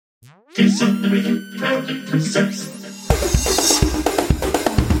Diz Unlimited proudly presents.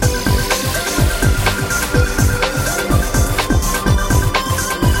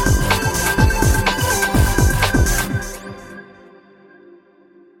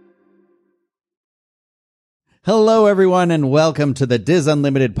 Hello, everyone, and welcome to the Diz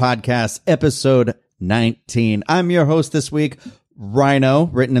Unlimited podcast, episode 19. I'm your host this week, Rhino,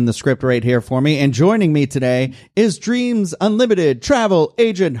 written in the script right here for me, and joining me today is Dreams Unlimited travel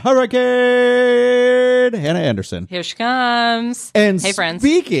agent Hurricane Hannah Anderson. Here she comes. And hey, friends.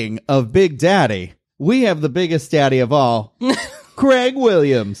 Speaking of Big Daddy, we have the biggest daddy of all, Craig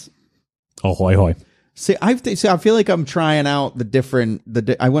Williams. Oh, hoy, hoy. See, I feel like I'm trying out the different.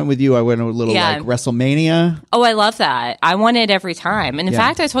 I went with you. I went a little like WrestleMania. Oh, I love that. I want it every time. And in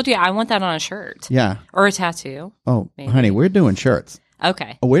fact, I told you I want that on a shirt. Yeah. Or a tattoo. Oh, maybe. Honey, we're doing shirts.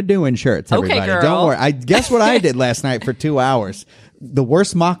 Okay. We're doing shirts, everybody. Okay, girl. Don't worry. I guess what I did last night for 2 hours. The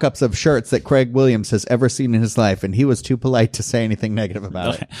worst mock-ups of shirts that Craig Williams has ever seen in his life, and he was too polite to say anything negative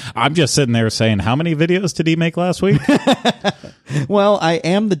about it. I'm just sitting there saying, how many videos did he make last week? Well, I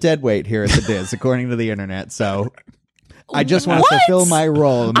am the dead weight here at the Diz, according to the internet, so I just want to fulfill my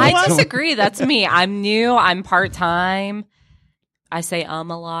role. I disagree. That's me. I'm new. I'm part-time. I say a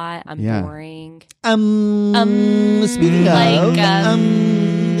lot. I'm boring. Speaking like, of,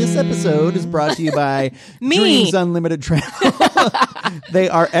 this episode is brought to you by Me. Dreams Unlimited Travel. They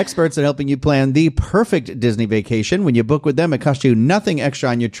are experts at helping you plan the perfect Disney vacation. When you book with them, it costs you nothing extra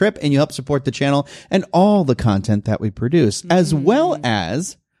on your trip, and you help support the channel and all the content that we produce, as well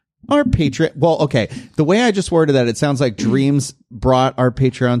as our Patreon. Well, okay. The way I just worded that, it sounds like Dreams brought our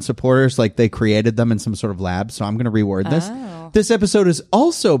Patreon supporters, like they created them in some sort of lab. So I'm going to reword this. This episode is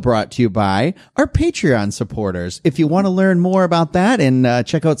also brought to you by our Patreon supporters. If you want to learn more about that and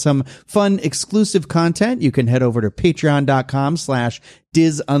check out some fun exclusive content, you can head over to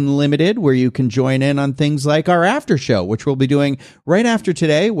patreon.com/DizUnlimited, where you can join in on things like our after show, which we'll be doing right after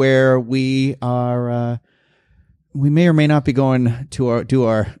today, where we are, we may or may not be going to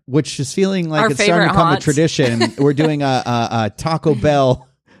our which is feeling like our it's starting to become haunts. a tradition. We're doing a Taco Bell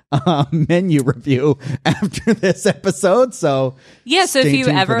menu review after this episode. So so if you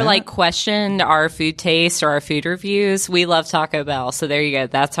tuned for ever that. like questioned our food taste or our food reviews, we love Taco Bell. So there you go.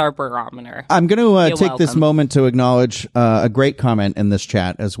 That's our barometer. I'm going to You're take this welcome. moment to acknowledge a great comment in this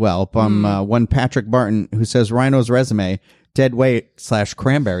chat as well from one Patrick Barton, who says Rhino's resume, dead weight /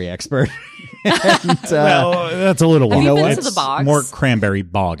 cranberry expert. And, Well, that's a little Have you long. been to It's the bogs? more cranberry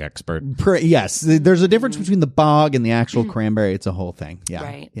bog expert. yes, there's a difference between the bog and the actual cranberry. It's a whole thing. Yeah.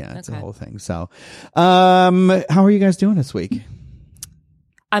 Right. Yeah, it's a Okay. whole thing. So, how are you guys doing this week?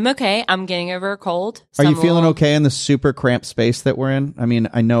 I'm okay. I'm getting over a cold. Are you Some feeling little- okay in the super cramped space that we're in? I mean,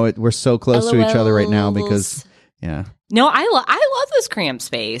 I know we're so close to each other right now because, yeah. No, I love this cramped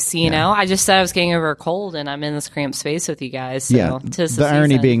space. You know, I just said I was getting over a cold, and I'm in this cramped space with you guys. So Yeah. tis The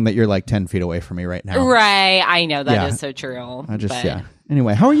irony season. being that you're like 10 feet away from me right now. Right. I know that is Yeah. so true. I just, but- yeah.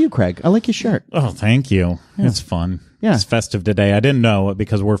 Anyway, how are you, Craig? I like your shirt. Oh, thank you. It's fun. Yeah. It's festive today. I didn't know it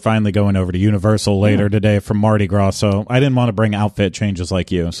because we're finally going over to Universal later today from Mardi Gras, so I didn't want to bring outfit changes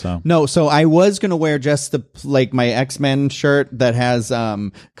like you. So No, so I was going to wear just the, like, my X-Men shirt that has,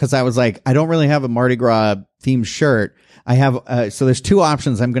 cause I was like, I don't really have a Mardi Gras themed shirt. I have, so there's two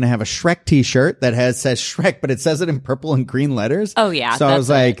options. I'm going to have a Shrek t-shirt that says Shrek, but it says it in purple and green letters. Oh, yeah, So I was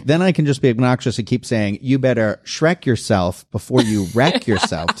that's like, then I can just be obnoxious and keep saying, you better Shrek yourself before you wreck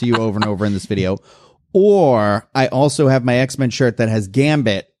yourself to you over and over in this video. Or I also have my X-Men shirt that has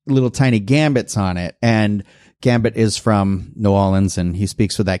Gambit, little tiny Gambits on it. And Gambit is from New Orleans and he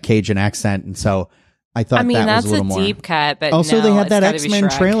speaks with that Cajun accent. And so I thought I mean, that that's was a a little more. deep cut, but Also, no, they had it's that gotta be X-Men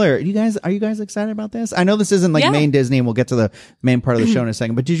Shrek. trailer. Are you guys excited about this? I know this isn't like Yeah. main Disney, and we'll get to the main part of the show in a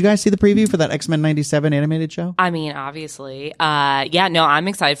second. But did you guys see the preview for that X-Men 97 animated show? I mean, obviously. No, I'm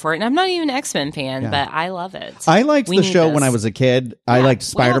excited for it. And I'm not even an X-Men fan, but I love it. I liked We the need show this. when I was a kid. I liked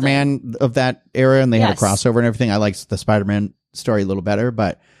well done. Spider-Man of that era, and they had a Yes. crossover and everything. I liked the Spider-Man story a little better,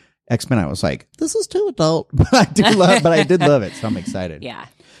 but X-Men, I was like, this is too adult. But I did love it, so I'm excited. Yeah.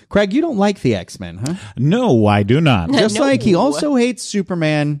 Craig, you don't like the X-Men, huh? no, I do not. Just No. like he also hates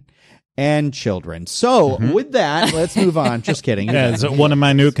Superman and children. So with that, let's move on. Just kidding. Yeah, it's one of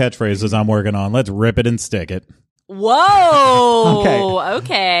my new catchphrases I'm working on. Let's rip it and stick it. Whoa.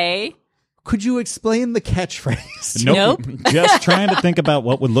 Okay. Could you explain the catchphrase? Nope. Just trying to think about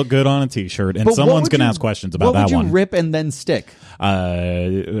what would look good on a T-shirt, and But what someone's would going to you- ask questions about what that would you one. rip and then stick?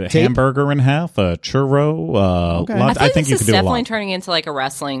 Hamburger in half, a churro. Okay. Lots, I I think think you this could is do a definitely lot. turning into like a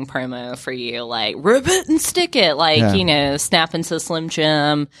wrestling promo for you, like rip it and stick it, like Yeah. you know, snap into Slim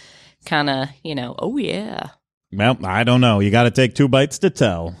Jim, kind of, you know. Oh yeah. Well, I don't know. You got to take 2 bites to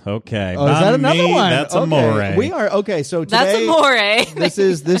tell. Okay. Oh, is that another me, one? That's okay. amore. We are okay. So today, That's amore. this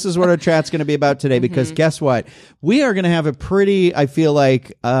is what our chat's going to be about today. Because guess what? We are going to have a pretty. I feel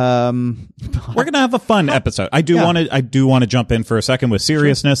like we're going to have a fun episode. I do Yeah. want to jump in for a second with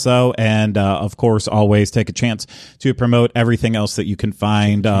seriousness though, and of course, always take a chance to promote everything else that you can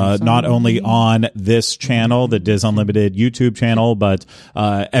find not only on this channel, the Diz Unlimited YouTube channel, but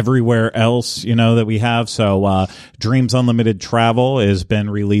everywhere else that we have. So Dreams Unlimited Travel has been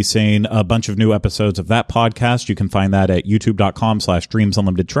releasing a bunch of new episodes of that podcast. You can find that at youtube.com/Dreams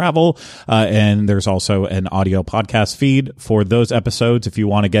Unlimited Travel, and there's also an audio podcast feed for those episodes if you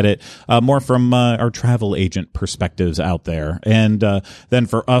want to get it more from our travel agent perspectives out there. And then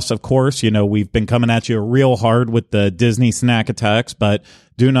for us, of course, we've been coming at you real hard with the Disney snack attacks, but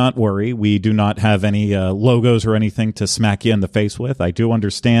do not worry. We do not have any logos or anything to smack you in the face with. I do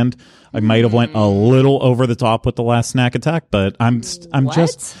understand I might have went a little over the top with the last snack attack, but I'm What?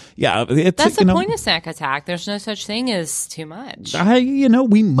 just, yeah. It's, That's the point of snack attack. There's no such thing as too much.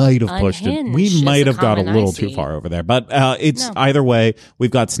 We might have pushed it. Unhinged We is might the have got a comment I little see. too far over there. But it's No. either way.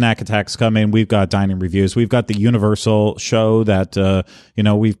 We've got snack attacks coming. We've got dining reviews. We've got the Universal show that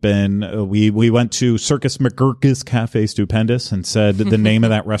we've been. We went to Circus McGurkus Cafe Stupendous and said the name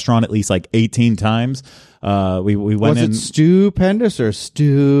of that restaurant at least like 18 times. We went was in. it stupendous or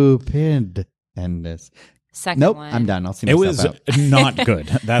stupendous? Second Nope, one. I'm done. I'll see It myself was out. not good.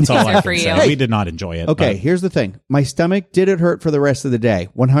 That's all I for can you. say. We did not enjoy it. Okay, but- here's the thing. My stomach, did it hurt for the rest of the day?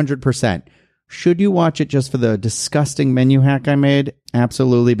 100%. Should you watch it just for the disgusting menu hack I made?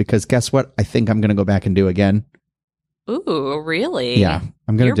 Absolutely, because guess what? I think I'm going to go back and do again. Ooh, really? Yeah,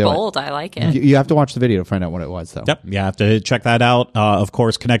 I'm going You're to do bold. I like it. it. You have to watch the video to find out what it was, though. Yep. You have to check that out. Of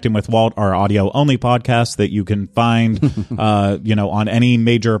course, Connecting with Walt, our audio only podcast that you can find, on any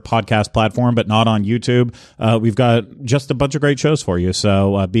major podcast platform, but not on YouTube. We've got just a bunch of great shows for you.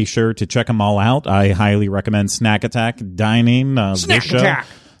 So be sure to check them all out. I highly recommend Snack Attack Dining. Snack Attack.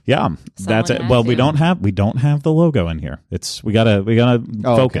 Yeah, that's it. had Well, to. we don't have the logo in here. We gotta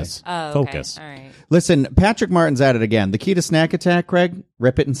focus. Oh, okay. Focus. All right. Listen, Patrick Martin's at it again. The key to Snack Attack, Craig,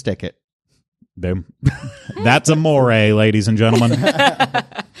 rip it and stick it. Boom. That's amore, ladies and gentlemen.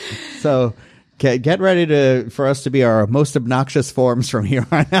 So get ready for us to be our most obnoxious forms from here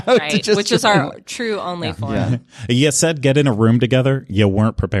on out. Right, which is our true only form. Yeah. You said get in a room together. You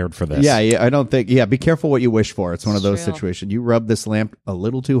weren't prepared for this. Yeah, I don't think. Yeah, be careful what you wish for. It's one of those True. situations. You rub this lamp a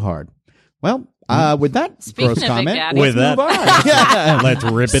little too hard. Well, with that Speaking gross of Big comment, Daddy. let's With that- move on. Yeah. Let's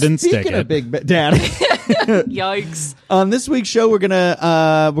rip it and stick Speaking it. of Big Daddy, Yikes. on this week's show, we're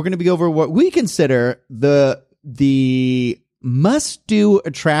gonna be over what we consider the must-do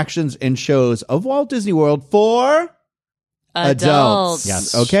attractions and shows of Walt Disney World for adults.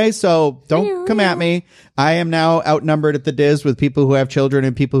 Yes. Okay, so don't come at me. I am now outnumbered at the Diz with people who have children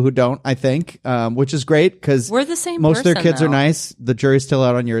and people who don't, I think, which is great because We're the same most of their person, kids are though. nice. The jury's still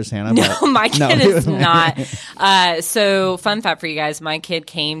out on yours, Hannah. No, but- my kid No. is not. So, fun fact for you guys: my kid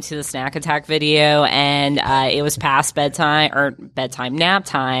came to the Snack Attack video, and it was past nap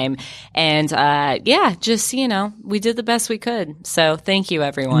time, and just we did the best we could. So, thank you,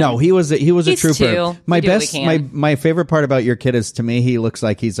 everyone. No, he was a He's trooper. 2. My We do what we best, can. my favorite part about your kid is to me, he looks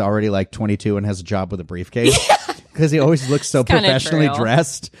like he's already like 22 and has a job with a briefcase because he always looks so kinda professionally true.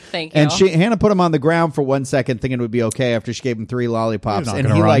 dressed. Thank And you. Hannah put him on the ground for 1 second, thinking it would be okay after she gave him 3 lollipops, He's not and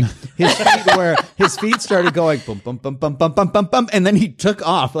gonna he run. his feet started going bum bum bum bum bum bum bum bum, and then he took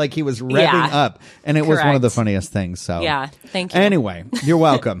off like he was revving Yeah. up, and it was one of the Correct. funniest things. So Yeah, thank you. Anyway, you're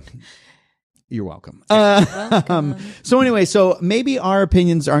welcome. You're welcome. So anyway, so maybe our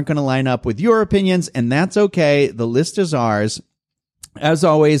opinions aren't going to line up with your opinions, and that's okay. The list is ours. As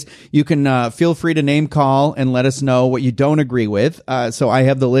always, you can feel free to name call and let us know what you don't agree with. So I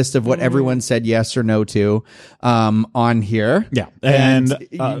have the list of what everyone said yes or no to on here. Yeah. And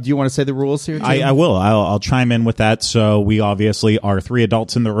And, do you want to say the rules here, too? I will. I'll chime in with that. So we obviously are 3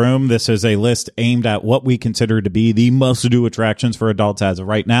 adults in the room. This is a list aimed at what we consider to be the must-do attractions for adults as of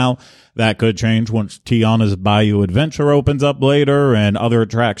right now. That could change once Tiana's Bayou Adventure opens up later and other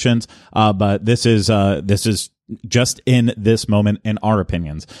attractions. But this is just in this moment, in our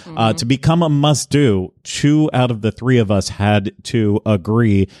opinions. To become a must-do, 2 out of the 3 of us had to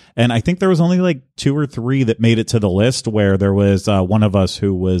agree. And I think there was only like 2 or 3 that made it to the list where there was one of us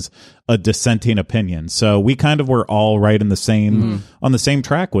who was a dissenting opinion. So we kind of were all right in the same on the same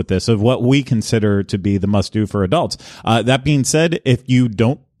track with this of what we consider to be the must-do for adults. That being said, if you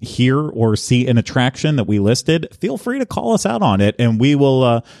don't hear or see an attraction that we listed, feel free to call us out on it, and we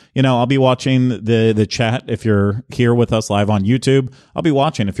will I'll be watching the chat. If you're here with us live on YouTube, I'll be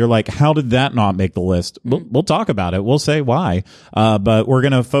watching. If you're like, how did that not make the list, we'll talk about it. We'll say why, but we're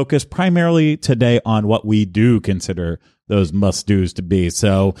going to focus primarily today on what we do consider those must-dos to be.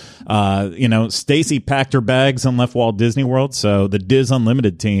 So, Stacy packed her bags and left Walt Disney World, so the Diz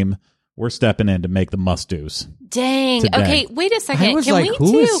Unlimited team, we're stepping in to make the must-dos. Dang. Today. Okay, wait a second. I was can like, we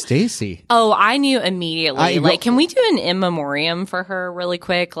who do... is Stacy? Oh, I knew immediately. Can we do an in memoriam for her really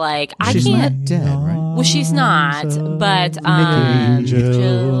quick? Like, She's I can't... not dead, right? Well, she's not, but...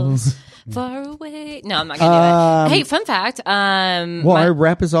 Angels far away. No, I'm not going to do it. Hey, fun fact. Our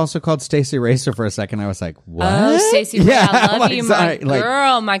rep is also called Stacy Racer for a second. I was like, what? Oh, Stacey, Yeah, I love like, you, sorry, my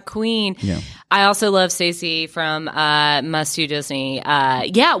girl, my queen. Yeah. I also love Stacey from Must Do Disney. Why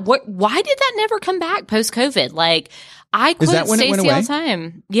did that never come back post COVID? Like, I quote that when it went Stacey all away? the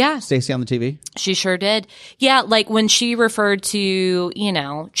time. Yeah, Stacy on the TV? she sure did. Yeah, like when she referred to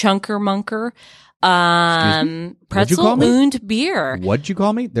Chunker Munker, Pretzel call me? und Beer. What'd you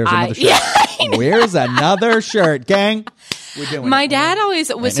call me? There's another shirt. Yeah, I know. Where's another shirt, gang? We're doing My it. dad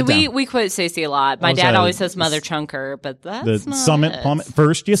always Writing it down. we quote Stacey a lot. My dad always says Mother Chunker, but that's The not summit it. plummet.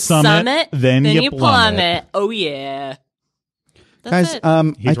 First you summit, then you plummet. Oh yeah. That's Guys,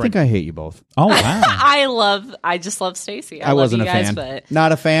 it. I think I hate you both. Oh, wow. I just love Stacey. I wasn't love you a guys, fan. but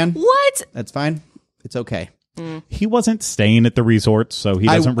Not a fan. what? That's fine. It's okay. He wasn't staying at the resort, so he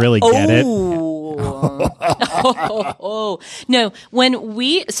doesn't really get it. Oh. No, when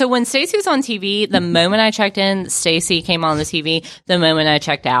Stacey was on TV, the moment I checked in, Stacey came on the TV. The moment I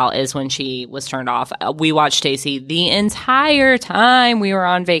checked out is when she was turned off. We watched Stacey the entire time we were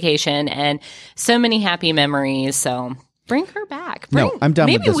on vacation, and so many happy memories. So bring her back. No, I'm done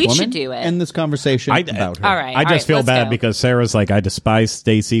with Maybe this we woman should do it. and this conversation about her. All right. I just feel let's bad go. because Sarah's like, I despise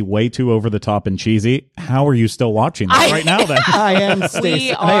Stacy, way too over the top and cheesy. How are you still watching that right now then? I am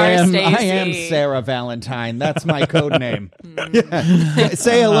Stacy. are I am Stacey. Sarah Valentine. That's my code name. Yeah.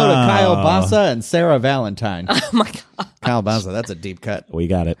 Say hello to Kyle Bassa and Sarah Valentine. Oh my God. Kyle Bassa, that's a deep cut. We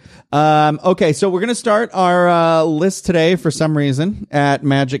got it. Okay, so we're going to start our list today for some reason at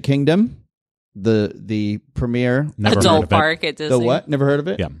Magic Kingdom. The premier Never heard of Adult it. park at Disney. The what? Never heard of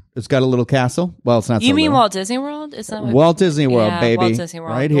it? Yeah. It's got a little castle. Well, it's not. You so mean little. Walt Disney World? Is that what? Walt Disney World, Yeah, baby. Walt Disney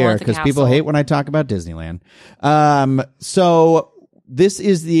World. Right The here, Walt because the people castle. hate when I talk about Disneyland. So this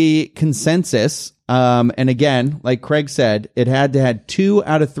is the consensus. And again, like Craig said, it had to have 2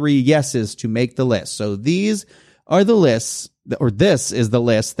 out of 3 yeses to make the list. So these are the lists, or this is the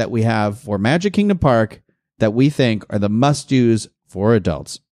list that we have for Magic Kingdom Park that we think are the must-dos for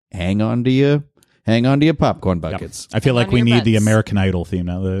adults. Hang on to your popcorn buckets. I feel like on we your need the butts. American Idol theme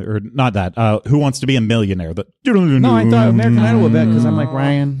now, or not that. Who Wants to Be a Millionaire? No, I thought American Idol would bet because I'm like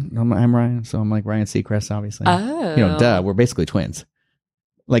Ryan. I'm Ryan, so I'm like Ryan Seacrest, obviously. Oh. Duh. We're basically twins.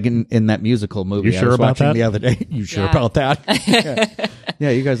 Like in that musical movie You I sure was about watching that? the other day. You sure Yeah. about that? Yeah,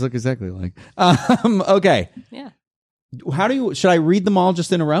 you guys look exactly alike. Okay. Yeah. Should I read them all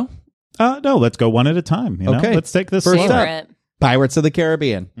just in a row? No, let's go one at a time. Okay. Let's take this First slow. up. Favorite. Pirates of the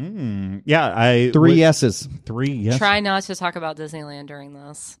Caribbean. Yeah, 3 yeses. 3 yes. Try not to talk about Disneyland during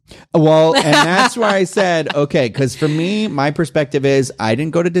this. Well, and that's why I said, okay, because for me, my perspective is I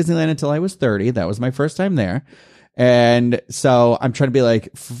didn't go to Disneyland until I was 30. That was my first time there. And so I'm trying to be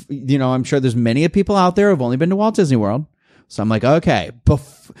like, I'm sure there's many people out there who've only been to Walt Disney World. So I'm like, okay,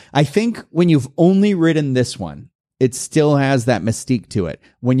 I think when you've only ridden this one, it still has that mystique to it.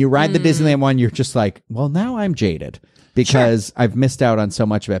 When you ride the Disneyland one, you're just like, well, now I'm jaded because I've missed out on so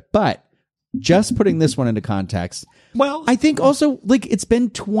much of it. But just putting this one into context, Well, I think also like it's been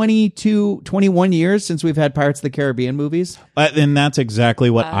 21 years since we've had Pirates of the Caribbean movies. and that's exactly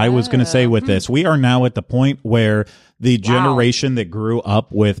what I was going to say with this. We are now at the point where the generation that grew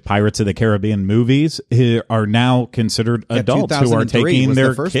up with Pirates of the Caribbean movies are now considered adults who are 2003 taking was the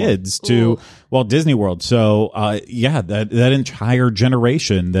their first kids to Walt Disney World. So, that entire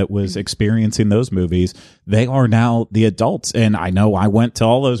generation that was experiencing those movies, they are now the adults. And I know I went to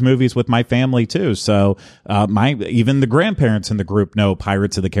all those movies with my family too. So, even the grandparents in the group know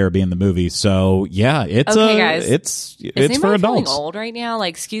Pirates of the Caribbean, the movie. So, yeah, it's Okay, guys. it's Is for anybody feeling adults. old right now?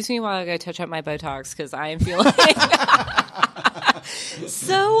 Like, excuse me while I go touch up my Botox because I am feeling. So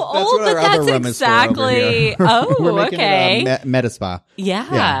That's old, what but our other that's room is for over exactly. here. Oh, We're making okay. it a meta spa.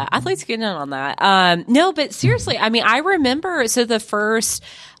 Yeah, I'd like to get in on that. No, but seriously, I mean, I remember, so the first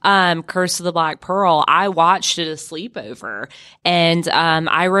Curse of the Black Pearl, I watched it a sleepover. And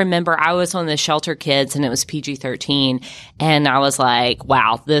I remember I was one of the shelter kids and it was PG-13. And I was like,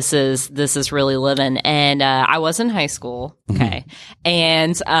 wow, this is really living. And I was in high school. Okay.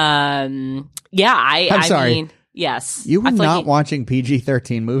 And yeah, I'm sorry. mean, yes. You were I feel not like watching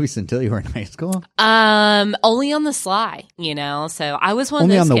PG-13 movies until you were in high school? only on the sly, so I was one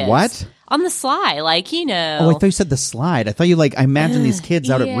Only of those on the kids. what? On the sly, Oh, I thought you said the slide. I thought you I imagine these kids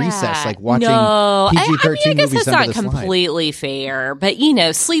out at recess, watching no, PG-13 I guess movies that's under not the slide. completely fair, but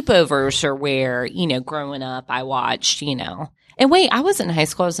sleepovers are where, growing up I watched, and wait, I wasn't in high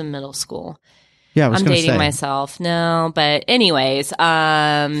school, I was in middle school. Yeah, I was I'm gonna dating say. myself. No, but anyways, Fine,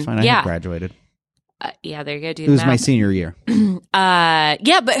 I yeah. had graduated. Yeah, there you go, dude. It was my senior year. Yeah,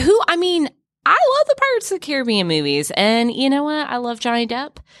 but I love the Pirates of the Caribbean movies, and you know what? I love Johnny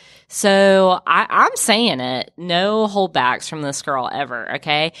Depp. So I'm saying it, no holdbacks from this girl ever.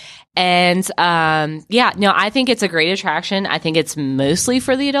 Okay. And, yeah, no, I think it's a great attraction. I think it's mostly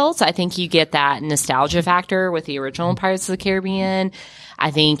for the adults. I think you get that nostalgia factor with the original Pirates of the Caribbean.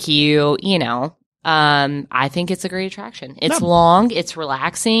 I think I think it's a great attraction. It's long, it's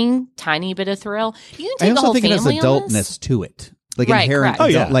relaxing, tiny bit of thrill. You can take I the also whole think it has family on this. adultness to it. Like Right, inherent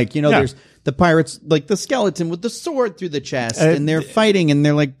correct. adult. Oh, yeah. Yeah. There's the pirates, like the skeleton with the sword through the chest, and they're fighting, and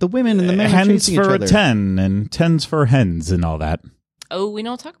they're like the women and the men are Hens chasing for each a other. 10 and 10s for hens and all that. Oh, we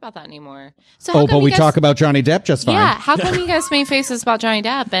don't talk about that anymore. So how Oh, come but you we guys- talk about Johnny Depp just fine. Yeah, how come you guys made faces about Johnny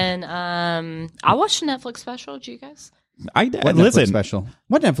Depp? And I watched a Netflix special. Did you guys? I What listen. Netflix special?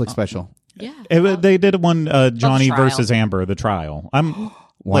 What Netflix special? Yeah. They did one Johnny trial. versus Amber, the trial.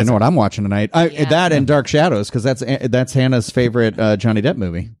 Well, I know what I'm watching tonight. That and Dark Shadows, because that's Hannah's favorite Johnny Depp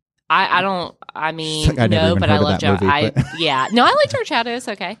movie. I don't. I mean, I never no, even but heard I of love that Joe. movie, but- Yeah, no, I like Dark Shadows.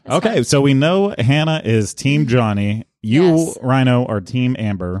 Okay. That's Okay, fine. so we know Hannah is Team Johnny. You, Yes. Rhino, are Team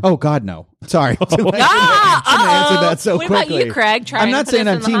Amber. Oh God, no! Sorry, shouldn't have Ah, answered that so what quickly. about you, Craig? Try I'm and not put saying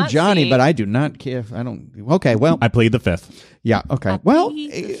us I'm in the Team hot Johnny, seat. but I do not care. I don't. Okay, well, I plead the fifth. yeah. Okay, I well,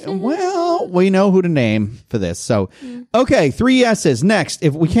 plead the fifth. well, we know who to name for this. So, okay, 3 yeses. Next,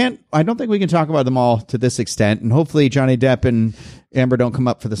 if we can't, I don't think we can talk about them all to this extent, and hopefully Johnny Depp and Amber don't come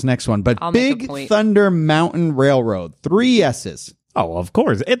up for this next one. But I'll make a Big point. Thunder Mountain Railroad, 3 yeses. Oh, of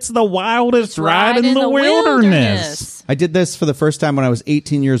course. It's the wildest ride Ride in the wilderness. I did this for the first time when I was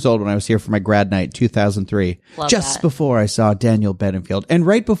 18 years old when I was here for my grad night in 2003. Love just that. before I saw Daniel Bedingfield. And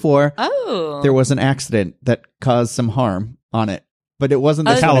right before, Oh, there was an accident that caused some harm on it. But it wasn't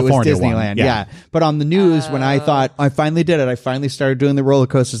this Oh, one, it was California one, Disneyland. yeah. Yeah. But on the news, when I thought I finally did it, I finally started doing the roller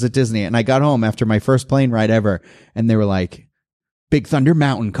coasters at Disney. And I got home after my first plane ride ever. And they were like, Big Thunder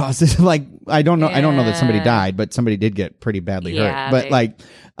Mountain causes I don't know that somebody Yeah. died, but somebody did get pretty badly Yeah, hurt. But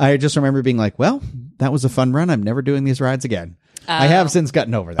I just remember being like, well, that was a fun run. I'm never doing these rides again. I have since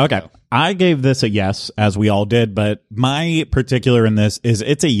gotten over that. Okay. though. I gave this a yes, as we all did, but my particular in this is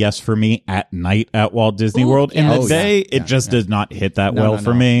it's a yes for me at night at Walt Disney World. In the yes. day, Oh, yeah. it just does not hit that No, well no,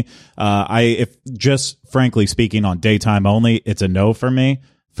 for no. me. If just frankly speaking on daytime only, it's a no for me.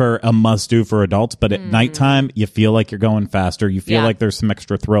 For a must do for adults, but at nighttime, you feel like you're going faster. You feel Yeah. like there's some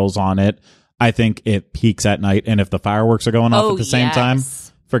extra thrills on it. I think it peaks at night, and if the fireworks are going off Oh, at the same yes. time,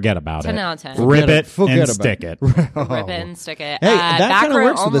 forget about 10 it. out of 10. Rip it Forget and about stick it. rip it and stick it. Hey, Back that kind of row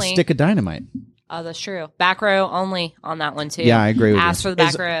works with a only. stick of dynamite. Oh, that's true. Back row only on that one too. Yeah, I agree with you. Ask for the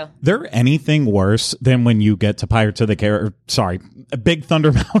back row. There anything worse than when you get to Big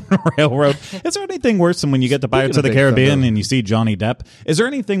Thunder Mountain Railroad? Is there anything worse than when you get to Pirates of the Big Caribbean Thunder. and you see Johnny Depp? Is there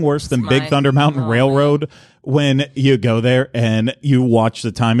anything worse than my Big Thunder Mountain moment. Railroad when you go there and you watch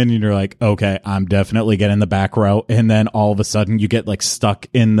the time and you're like, okay, I'm definitely getting the back row, and then all of a sudden you get like stuck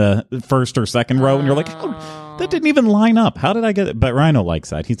in the first or second row and you're like, oh, that didn't even line up. How did I get it? But Rhino likes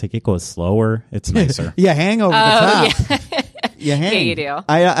that. He's like, it goes slower. It's nicer. You hang over the top. Yeah. You hang. Yeah, you do.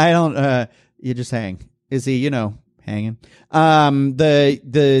 I don't. You just hang. Is he? Hanging.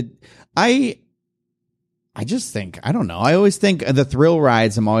 I just think, I don't know. I always think the thrill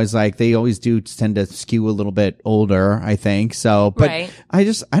rides, I'm always like, they always do tend to skew a little bit older, I think. So, but Right. I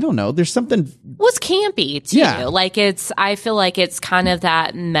don't know. There's something. Well, it's campy too. Yeah. Like I feel like it's kind of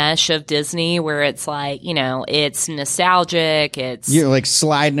that mesh of Disney where it's like, it's nostalgic. It's You're like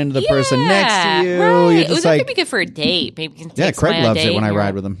sliding into the person next to you. Right. You're just that like, could be good for a date. Maybe you can take yeah, Craig somebody on a loves it date when I and you're ride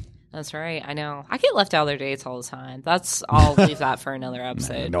like, with him. That's right. I know. I get left out of their dates all the time. I'll leave that for another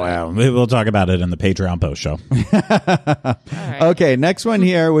episode. We'll talk about it in the Patreon post show. Right. Okay, next one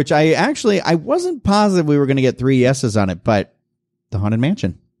here, which I wasn't positive we were going to get 3 yeses on it, but the Haunted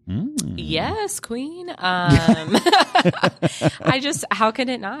Mansion. Yes, Queen. How could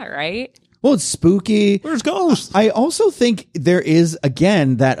it not, right? Well, it's spooky. There's ghosts. I also think there is,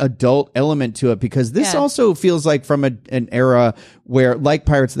 again, that adult element to it, because this also feels like from an era where, like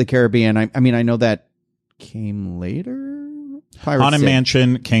Pirates of the Caribbean, I mean, I know that came later. Haunted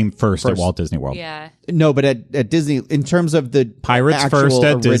Mansion came first at Walt Disney World. Yeah. No, but at Disney, in terms of the Pirates actual first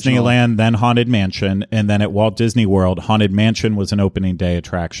at original. Disneyland, then Haunted Mansion, and then at Walt Disney World, Haunted Mansion was an opening day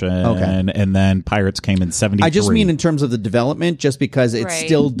attraction, and then Pirates came in 73. I just mean in terms of the development, just because it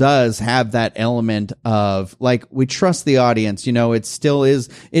still does have that element of, like, we trust the audience. You know, it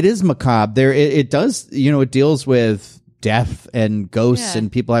is macabre. It does, you know, it deals with death and ghosts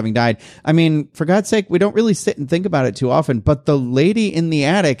and people having died. I mean, for God's sake, we don't really sit and think about it too often, but the lady in the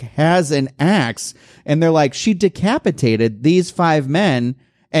attic has an axe, and they're like, she decapitated these 5 men,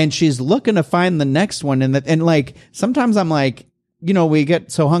 and she's looking to find the next one. And like, sometimes I'm like, you know, we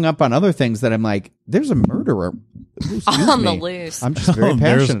get so hung up on other things that I'm like, there's a murderer on the loose. I'm just very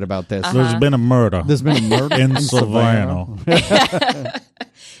passionate about this. There's been a murder. There's been a murder in Savannah.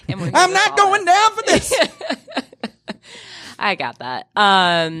 I'm not going down for this. I got that.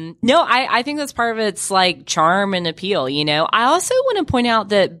 No, I think that's part of its like charm and appeal, you know. I also want to point out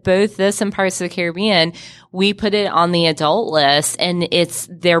that both this and Pirates of the Caribbean, we put it on the adult list, and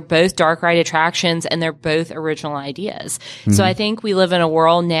they're both dark ride attractions, and they're both original ideas. Mm-hmm. So I think we live in a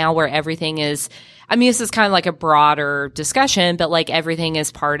world now where everything is, I mean, this is kind of like a broader discussion, but like everything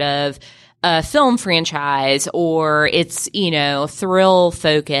is part of a film franchise, or it's, you know, thrill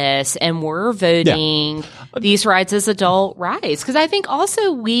focus, and we're voting these rides as adult rides. Because I think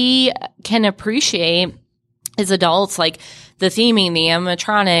also we can appreciate as adults, like the theming, the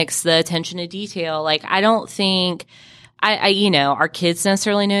animatronics, the attention to detail. Like, I don't think you know, are kids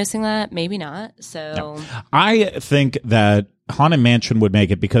necessarily noticing that? Maybe not. So I think that Haunted Mansion would make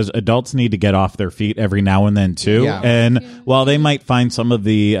it because adults need to get off their feet every now and then too. Yeah. And while they might find some of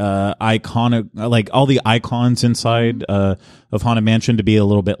the iconic, like all the icons inside of Haunted Mansion to be a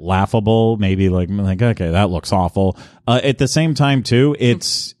little bit laughable, maybe like okay, that looks awful. At the same time too,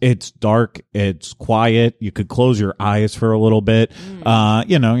 it's dark, it's quiet. You could close your eyes for a little bit.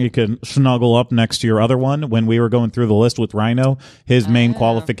 You know, you could snuggle up next to your other one. When we were going through the list with Rhino, his main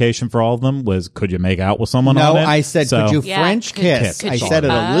qualification for all of them was, could you make out with someone on it? No, I said, could you French kiss? I said it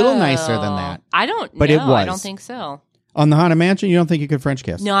a little nicer than that. I don't but know. It was. I don't think so. On the Haunted Mansion, you don't think you could French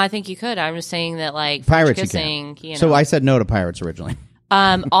kiss? No, I think you could. I'm just saying that, like, Pirates French kissing, you know. So I said no to Pirates originally.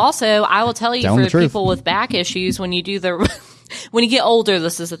 Also, I will tell you, Telling for people with back issues, when you do when you get older,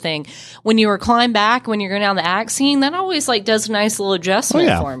 this is the thing. When you recline back, when you're going down the act scene, that always like does a nice little adjustment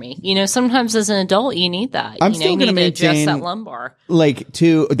for me. You know, sometimes as an adult, you need that. I'm you still need going to maintain adjust that lumbar. Like,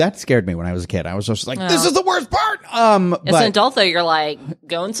 that scared me when I was a kid. I was just like, this is the worst part. As an adult, though, you're like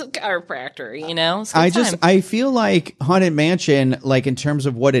going to the chiropractor. You know, I feel like Haunted Mansion, like in terms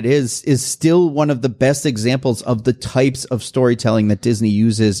of what it is still one of the best examples of the types of storytelling that Disney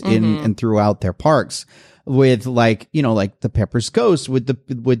uses in and throughout their parks. With like, you know, like the Pepper's Ghost, with the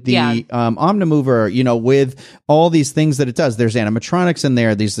Omnimover, you know, with all these things that it does. There's animatronics in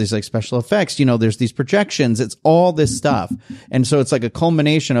there. These like special effects, you know, there's these projections. It's all this stuff. And so it's like a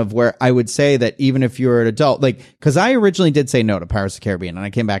culmination of where I would say that even if you're an adult, like, cause I originally did say no to Pirates of the Caribbean, and I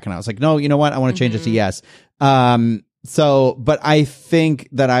came back and I was like, no, you know what? I want to change it to yes. But I think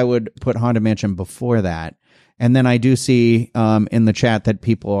that I would put Haunted Mansion before that. And then I do see in the chat that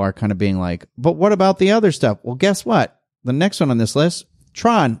people are kind of being like, but what about the other stuff? Well, guess what? The next one on this list,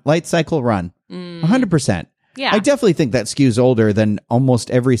 Tron, Light Cycle Run. 100%. Yeah. I definitely think that skews older than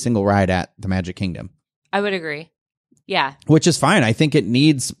almost every single ride at the Magic Kingdom. I would agree. Yeah. Which is fine. I think it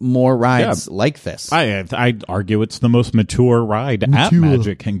needs more rides like this. I'd argue it's the most mature ride at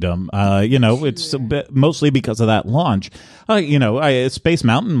Magic Kingdom. You know, it's a bit, mostly because of that launch. You know, Space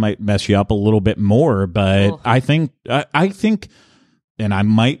Mountain might mess you up a little bit more, but I think, and I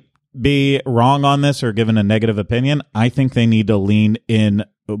might be wrong on this or given a negative opinion, I think they need to lean in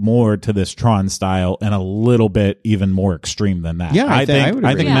more to this Tron style and a little bit even more extreme than that. Yeah, I think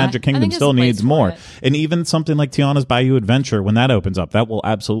Magic Kingdom still needs more. And even something like Tiana's Bayou Adventure, when that opens up, that will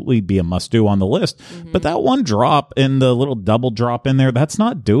absolutely be a must do on the list. But that one drop in the little double drop in there, that's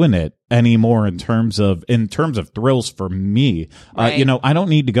not doing it anymore in terms of thrills for me. You know, I don't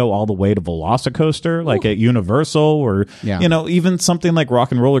need to go all the way to Velocicoaster like at Universal or you know, even something like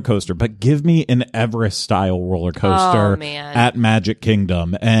Rock and Roller Coaster, but give me an Everest style roller coaster at Magic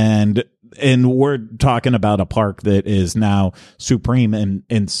Kingdom. And and we're talking about a park that is now supreme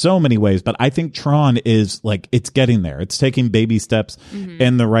in so many ways, but I think Tron is like, it's getting there. It's taking baby steps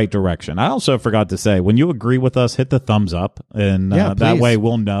in the right direction. I also forgot to say, when you agree with us, hit the thumbs up, and that way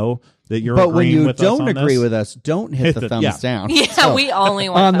we'll know that you're agreeing with us. But when you don't agree with us, don't hit the thumbs down. Yeah, So, we only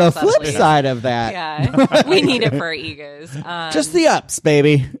want on the thumbs up, flip please. side of that, Yeah, we need it for our egos. just the ups,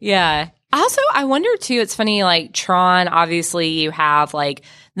 baby. Yeah. Also, I wonder too, it's funny, like Tron, obviously you have like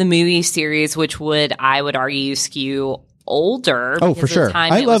the movie series, which I would argue skew older. Oh, because for of the sure.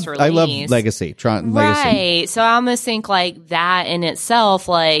 time I it was love released. Legacy, Tron Legacy. Right. So I almost think like that in itself,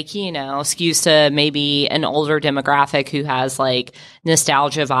 like, skews to maybe an older demographic who has like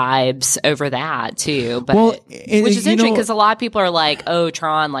nostalgia vibes over that too. But Well, which is you interesting know- because a lot of people are like, oh,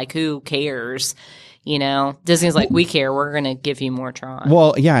 Tron, like who cares? Disney's like, we care. We're going to give you more Tron.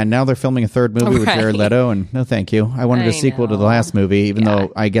 Well, yeah, and now they're filming a third movie with Right. Jared Leto, and no thank you. I wanted a I sequel to the know. last movie, even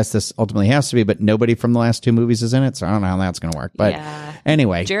though I guess this ultimately has to be, but nobody from the last two movies is in it, so I don't know how that's going to work. But Yeah.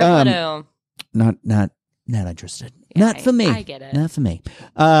 anyway, Jared Leto. not interested. Yeah, Not for me. I get it. Not for me.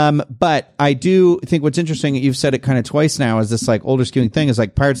 But I do think what's interesting, you've said it kind of twice now, is this like older skewing thing is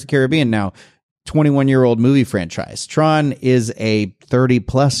like Pirates of the Caribbean now. 21-year-old movie franchise. Tron is a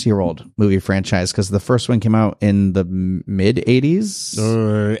 30-plus-year-old movie franchise because the first one came out in the mid-'80s.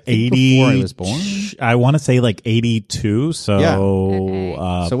 80 before I was born. I want to say like 82. So, Yeah.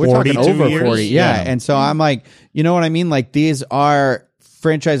 Okay. So we're talking 42 over years? 40. Yeah. And so I'm like, you know what I mean? Like these are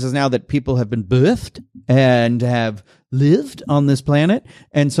franchises now that people have been birthed and have lived on this planet.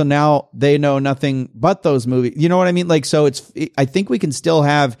 And so now they know nothing but those movies. You know what I mean? Like, so I think we can still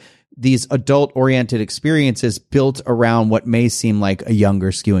have these adult-oriented experiences built around what may seem like a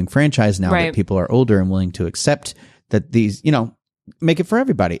younger skewing franchise now Right. that people are older and willing to accept that these, make it for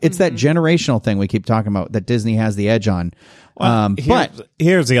everybody. It's that generational thing we keep talking about that Disney has the edge on. But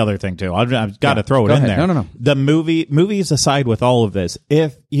here's the other thing too. I've got to throw it go in ahead. there. No. The movies aside with all of this,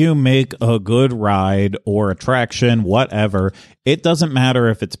 if you make a good ride or attraction, whatever, it doesn't matter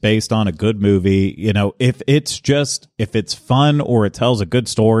if it's based on a good movie. If it's fun or it tells a good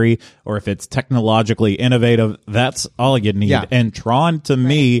story or if it's technologically innovative, that's all you need. Yeah. And Tron to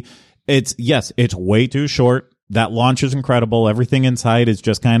me, it's way too short. That launch is incredible. Everything inside is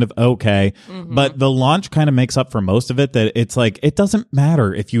just kind of okay. But the launch kind of makes up for most of it, that it's like, it doesn't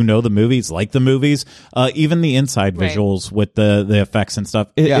matter if you know the movies, like the movies, even the inside Right. visuals with the effects and stuff.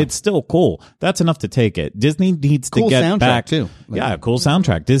 It's still cool. That's enough to take it. Disney needs to Cool get soundtrack, back too. Yeah, cool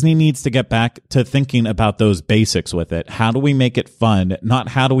soundtrack. Disney needs to get back to thinking about those basics with it. How do we make it fun? Not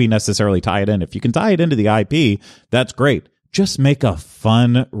how do we necessarily tie it in. If you can tie it into the IP, that's great. Just make a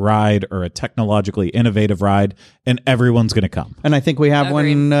fun ride or a technologically innovative ride, and everyone's going to come. And I think we have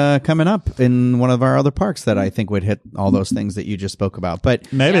Agreed. one coming up in one of our other parks that I think would hit all those things that you just spoke about.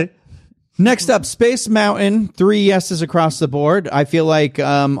 But Maybe. next up, Space Mountain, 3 yeses across the board. I feel like,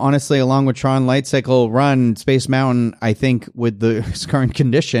 honestly, along with Tron Light Cycle Run, Space Mountain, I think with its current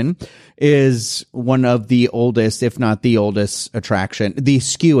condition, is one of the oldest, if not the oldest attraction, the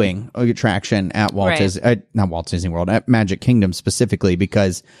skewing attraction at not Walt Disney World, at Magic Kingdom specifically,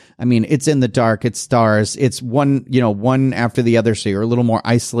 because, I mean, it's in the dark, it's stars, it's one after the other, so you're a little more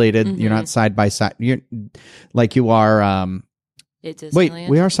isolated. You're not side by side. You're like you are, At Disneyland. wait,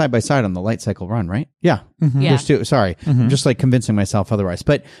 we are side by side on the Light Cycle Run, right? Yeah. Yeah. There's two. Sorry. I'm just like convincing myself otherwise.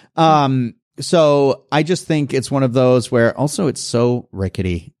 But so I just think it's one of those where also it's so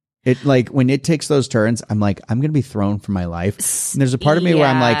rickety. It like when it takes those turns, I'm like, I'm going to be thrown for my life. And there's a part of me where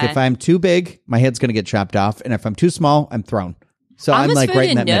I'm like, Yeah. if I'm too big, my head's going to get chopped off. And if I'm too small, I'm thrown. So I'm almost like right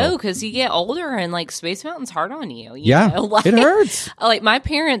in that voted no middle. because you get older and like Space Mountain's hard on you. Yeah. Like, It hurts. Like my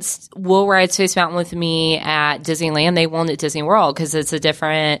parents will ride Space Mountain with me at Disneyland. They won't at Disney World because it's a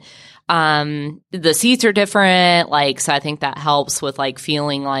different. The seats are different. Like, so I think that helps with like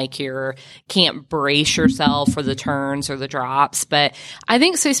feeling like can't brace yourself for the turns or the drops. But I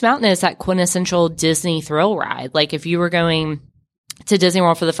think Space Mountain is that quintessential Disney thrill ride. Like if you were going to Disney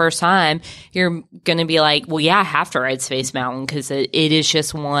World for the first time, you're going to be like, well, yeah, I have to ride Space Mountain because it is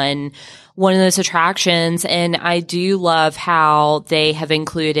just one of those attractions. And I do love how they have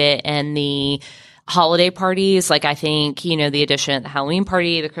included in the holiday parties. Like I think, the addition of the Halloween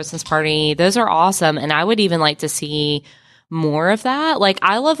party, the Christmas party, those are awesome. And I would even like to see more of that. Like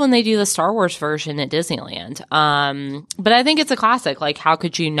I love when they do the Star Wars version at Disneyland. But I think it's a classic. Like how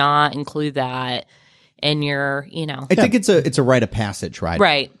could you not include that in your, I think it's a rite of passage ride.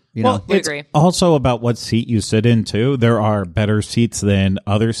 Right. You Well, know, Would it's agree. also about what seat you sit in too. There are better seats than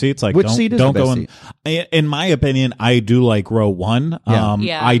other seats. Like Which don't, seat is don't the go best in my opinion, I do like row 1. Yeah.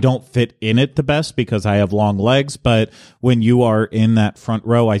 Yeah. I don't fit in it the best because I have long legs, but when you are in that front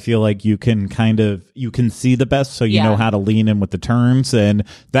row, I feel like you can see the best, so you Yeah. know how to lean in with the turns, and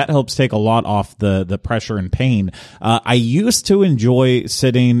that helps take a lot off the pressure and pain. I used to enjoy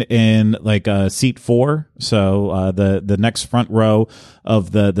sitting in like seat 4, so the next front row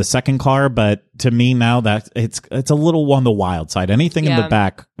of the second car, but to me now that it's a little on the wild side. Anything in Yeah. the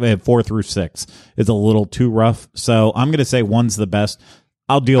back 4 through 6 is a little too rough, so I'm going to say 1's the best.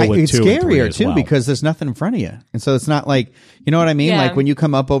 I'll deal with it's 2 and 3 scarier as too well. because there's nothing in front of you, and so it's not like, you know what I mean. Yeah. Like when you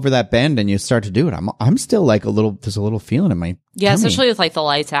come up over that bend and you start to do it, I'm still like there's a little feeling in my Yeah, tummy. especially with like the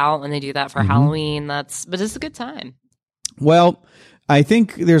lights out when they do that for Mm-hmm. Halloween. But it's a good time. Well, I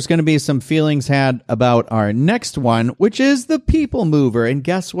think there's going to be some feelings had about our next one, which is the people mover. And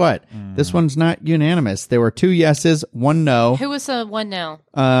guess what? This one's not unanimous. There were 2 yeses, 1 no. Who was the one now?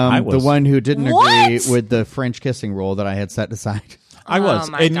 The was. one who didn't agree What? with the French kissing rule that I had set aside. I was,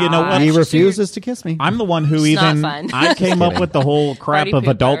 my and you know what? gosh. He That's refuses to kiss me. I'm the one who It's not even fun. I came up with the whole crap Party of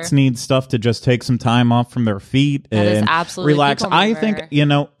pooper. adults need stuff to just take some time off from their feet That is and absolutely relax. people I mover. think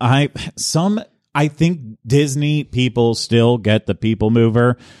I think Disney people still get the people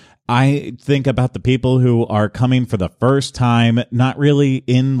mover. I think about the people who are coming for the first time, not really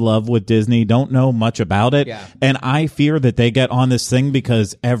in love with Disney, don't know much about it. Yeah. And I fear that they get on this thing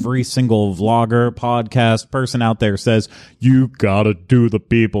because every single vlogger, podcast person out there says, you gotta do the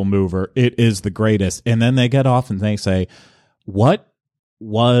people mover. It is the greatest. And then they get off and they say, what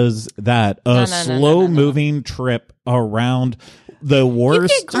was that? No. Slow moving trip around the You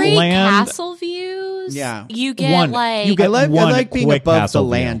worst get great land. castle views. Yeah. You get One, like you I get like one being quick above the castle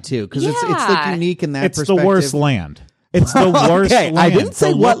view. land too, because it's like Yeah. unique in that It's the perspective. worst land. It's the worst Okay, land. I didn't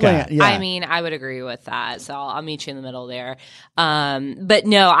say to what look at. land. Yeah. I mean, I would agree with that. So I'll meet you in the middle there. But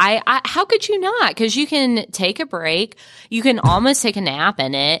no, I how could you not? Because you can take a break. You can almost take a nap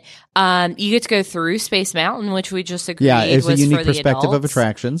in it. You get to go through Space Mountain, which we just agreed Yeah, it's a was unique for the perspective of adults.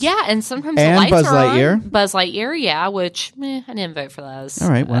 attractions. Yeah, and sometimes And the lights Buzz are on. Lightyear. Buzz Lightyear, yeah, which I didn't vote for those. All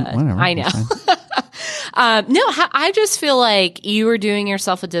right, whatever. I know. No, I just feel like you were doing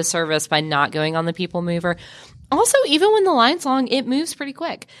yourself a disservice by not going on the people mover. Also, even when the line's long, it moves pretty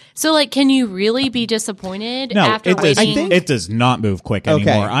quick. So, like, can you really be disappointed No, after it does, waiting? it does not move quick Okay.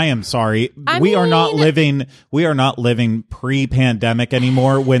 anymore. I am sorry. I we are not mean- living pre-pandemic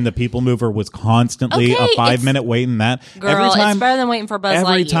anymore when the people mover was constantly Okay, a 5-minute wait in that. Girl, it's better than waiting for Buzz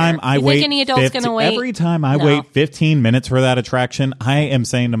every Lightyear. time I you wait, think any adult's 50 gonna wait? Every time I No. wait 15 minutes for that attraction, I am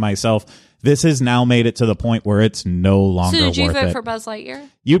saying to myself, this has now made it to the point where it's no longer So, did you worth vote it. for Buzz Lightyear?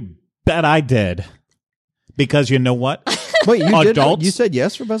 You bet I did. Because you know what? Wait, you did? Adults? You said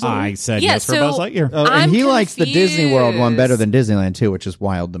yes for Buzz Lightyear? I said Yeah, yes for so- Buzz Lightyear. Oh, and I'm he likes the Disney World one better than confused. Disneyland too, which is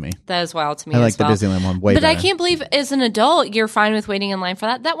wild to me. That is wild to me. I like as well. the Disneyland one way But I better. can't believe, as an adult, you're fine with waiting in line for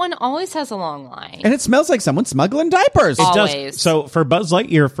that. That one always has a long line. And it smells like someone smuggling diapers. Oh. It does. Always. So for Buzz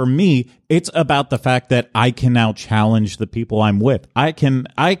Lightyear, for me, it's about the fact that I can now challenge the people I'm with. I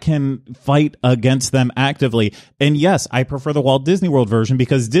can fight against them actively. And yes, I prefer the Walt Disney World version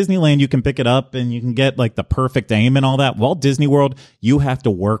because Disneyland, you can pick it up and you can get like the perfect aim and all that. Walt Disney World, you have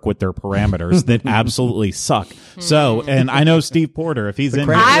to work with their parameters that absolutely suck. So, and I know Steve Porter, if he's in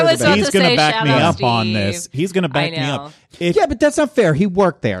here, I was about he's to going say to back shout me out up on Steve. this. He's going to back I me know. up. If- Yeah, but that's not fair. He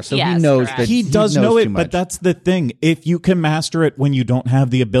worked there, so he Yes, knows correct. that he does knows know too it, much. but that's the thing. If you can master it when you don't have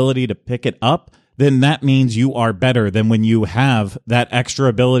the ability to pick it up, then that means you are better than when you have that extra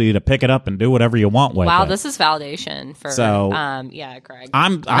ability to pick it up and do whatever you want with Wow, it. this is validation for. So- yeah, Craig.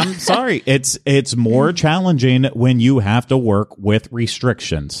 I'm sorry. It's more challenging when you have to work with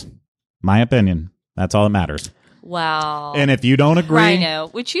restrictions. My opinion. That's all that matters. Wow. And if you don't agree, Rhino,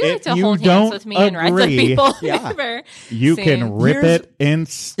 would you like if to you hold hands don't with me and ride the agree, people Yeah. mover? you Soon. can rip Here's- it and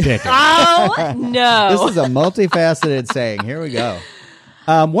stick it. Oh no! This is a multifaceted saying. Here we go.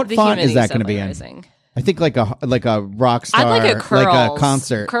 What The font is humanity's that going to be definitely in? rising. I think like a rock star, I'd like a curls, like a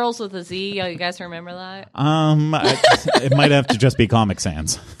concert. curls with a Z. You guys remember that? It might have to just be Comic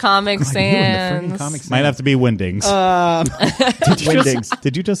Sans. Comic You and the friggin' Sans. Comic Might have to be Windings. Windings.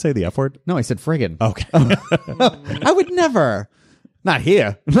 Did you just say the F word? No, I said friggin'. Okay. I would never. Not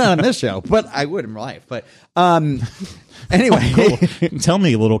here, not on this show, but I would in real life. But anyway, Tell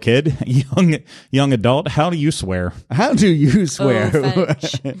me, little kid, young adult, how do you swear? how do you swear? Oh,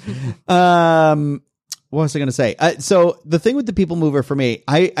 fetch. what was I going to say? So the thing with the People Mover for me,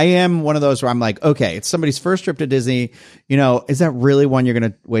 I am one of those where I'm like, okay, it's somebody's first trip to Disney. You know, is that really one you're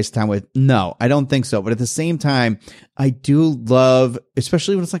going to waste time with? No, I don't think so. But at the same time, I do love,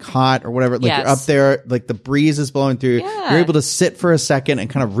 especially when it's like hot or whatever, like you're up there, like the breeze is blowing through. You're able to sit for a second and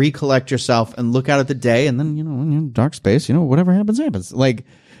kind of recollect yourself and look out at the day. And then, you know, when you're in dark space, you know, whatever happens, happens. Like,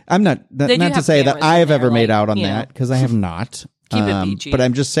 I'm not to say that I have ever made out on that, because I have not. Keep it PG. But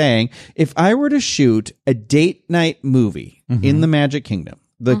I'm just saying, if I were to shoot a date night movie in the Magic Kingdom,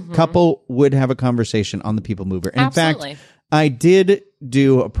 the couple would have a conversation on the People Mover. In Absolutely. fact, I did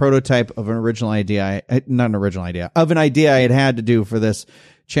do a prototype of an original idea, not an original idea, of an idea I had to do for this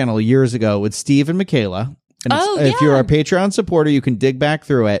channel years ago with Steve and Michaela. And if you're a Patreon supporter, you can dig back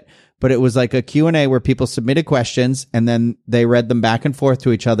through it. But it was like a Q&A where people submitted questions and then they read them back and forth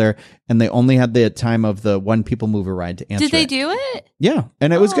to each other, and they only had the time of the one People Mover ride to answer. Did they do it? Yeah,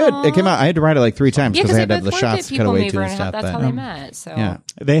 and it was good. It came out. I had to write it like 3 times because I had to have the shots cut away too and stuff. That's how they met. So yeah,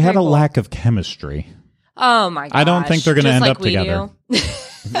 They had a lack of chemistry. Oh my gosh. I don't think they're going to end up together.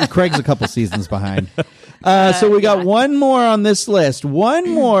 Craig's a couple seasons behind. So we got one more on this list.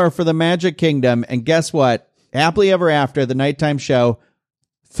 One more for the Magic Kingdom, and guess what? Happily Ever After, the nighttime show.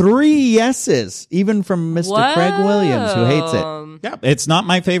 3 yeses, even from Mr. Craig Williams, who hates it. Yeah, it's not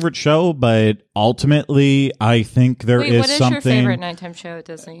my favorite show, but ultimately, I think there is what is something. Your favorite nighttime show at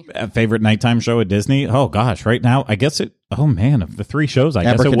Disney? Favorite nighttime show at Disney? Oh gosh, right now, I guess it. Oh man, of the 3 shows, I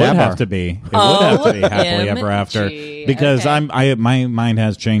guess it would have to be. It would have to be Happily Ever After, because my mind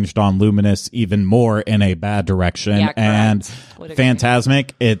has changed on Luminous even more in a bad direction, and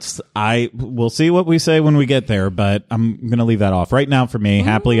Fantasmic. We'll see what we say when we get there, but I'm gonna leave that off right now. For me,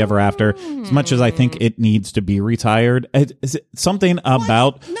 Happily Ever After, as much as I think it needs to be retired, is it something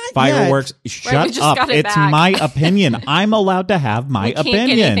about fireworks? Shut up! It's my opinion. I'm allowed to have my opinion.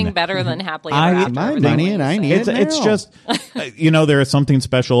 Can't get anything better than Happily Ever After. My money, and I need it. It's just. There is something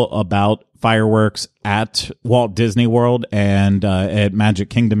special about fireworks at Walt Disney World and at Magic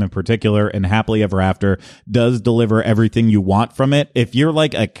Kingdom in particular, and Happily Ever After does deliver everything you want from it. If you're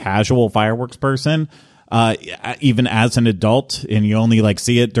like a casual fireworks person, even as an adult, and you only like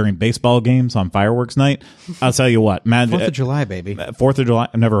see it during baseball games on fireworks night, I'll tell you what, 4th of July, baby. 4th of July,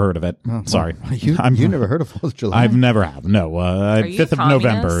 I've never heard of it. Sorry. You never heard of 4th of July? I've never have. No. 5th of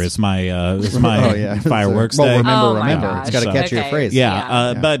November is my fireworks day. Remember. It's got to catch your phrase.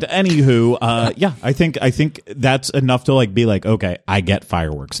 Yeah. But anywho, I think that's enough to like be like, okay, I get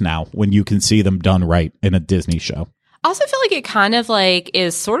fireworks now when you can see them done right in a Disney show. I also feel like it kind of like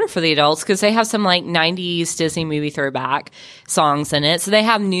is sort of for the adults because they have some like 90s Disney movie throwback songs in it. So they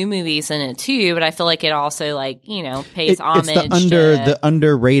have new movies in it too, but I feel like it also like, pays homage it's the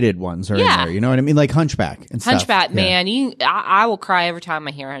underrated ones are in there. You know what I mean? Like Hunchback and stuff. Hunchback, man. I will cry every time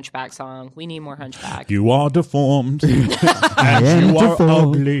I hear a Hunchback song. We need more Hunchback. You are deformed and you are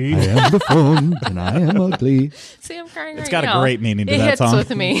ugly. I am deformed and I am ugly. See, I'm crying It's got a great meaning to that It song. hits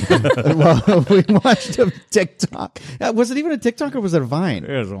with me. Well, we watched a TikTok. Was it even a TikTok or was it a Vine?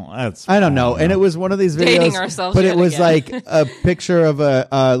 I don't know. And it was one of these videos, Dating ourselves but it was again. like a picture of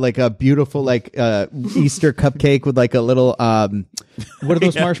a beautiful Easter cupcake with like a little what are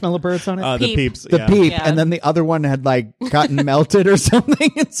those marshmallow birds on it? The Peeps. The Peep, and then the other one had like gotten melted or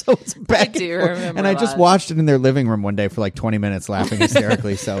something, and so it's back. I do remember and I just watched it in their living room one day for like 20 minutes, laughing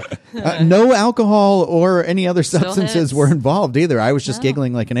hysterically. So no alcohol or any other substances were involved either. I was just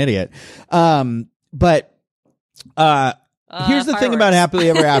giggling like an idiot. But here's the thing about Happily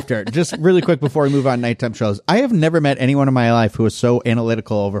Ever After. Just really quick before we move on nighttime shows. I have never met anyone in my life who is so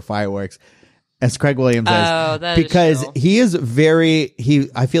analytical over fireworks as Craig Williams is. Because he is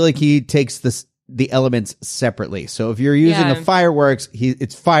I feel like he takes the elements separately. So if you're using a fireworks,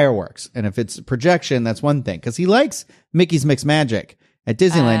 it's fireworks. And if it's projection, that's one thing. Because he likes Mickey's Mixed Magic at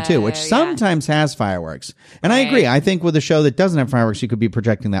Disneyland too, which sometimes has fireworks. And I agree. I think with a show that doesn't have fireworks, you could be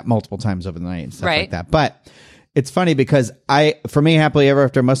projecting that multiple times over the night and stuff like that. But it's funny because for me, Happily Ever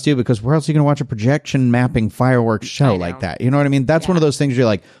After must do, because where else are you going to watch a projection mapping fireworks show like that? You know what I mean? That's one of those things you're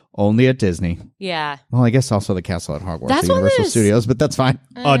like, only at Disney. Yeah. Well, I guess also the castle at Hogwarts, at Universal Studios, but that's fine.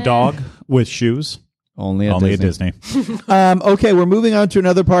 A dog with shoes. Only at Disney. Okay, we're moving on to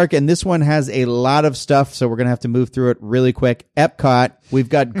another park, and this one has a lot of stuff, so we're going to have to move through it really quick. Epcot, we've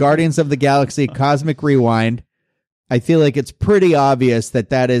got Guardians of the Galaxy Cosmic Rewind. I feel like it's pretty obvious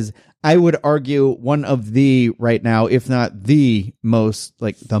that is I would argue one of the right now, if not the most,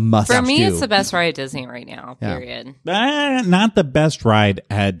 like the must. For me, it's the best ride at Disney right now. Yeah. Period. Not the best ride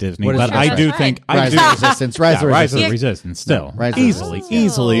at Disney, What is but your I best do ride? think Rise of the Resistance. Rise of the Rise of the Resistance. Resistance still Rise of the easily,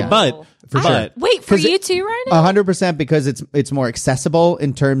 Resistance. Yeah. but For sure. Wait, for 'Cause you too right now? 100% because it's more accessible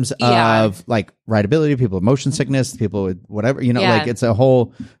in terms Yeah. of like rideability, people with motion sickness, people with whatever, you know, Yeah. like it's a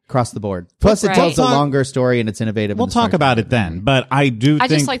whole across the board. Plus, it Right. tells a We'll talk- longer story and it's innovative. we'll in the talk about storytelling. it then. But I do I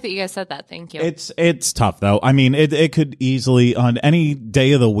think just like that you guys said that. Thank you. it's tough though. I mean, it could easily on any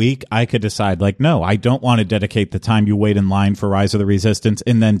day of the week I could decide like, no, I don't want to dedicate the time you wait in line for Rise of the Resistance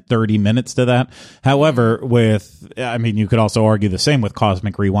and then 30 minutes to that. However, you could also argue the same with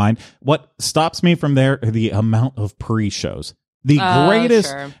Cosmic Rewind. What stops me from there are the amount of pre-shows. The greatest,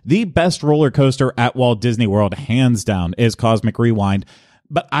 sure. the best roller coaster at Walt Disney World, hands down, is Cosmic Rewind.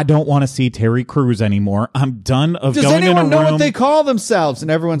 But I don't want to see Terry Crews anymore. I'm done of Does going in a anyone know room. what they call themselves? And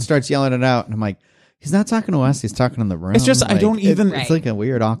everyone starts yelling it out. And I'm like, he's not talking to us. He's talking in the room. It's just, I don't even- It's like a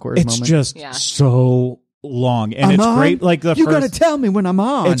weird, awkward It's moment. just Yeah. so long, and I'm it's on? great. Like the you first, got to tell me when I'm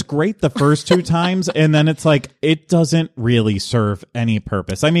on. it's great the first two times, and then it's like it doesn't really serve any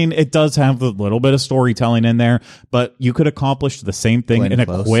purpose. I mean, it does have a little bit of storytelling in there, but you could accomplish the same thing Glenn in a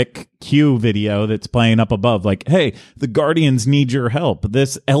Close. quick cue video that's playing up above. Like, hey, the Guardians need your help.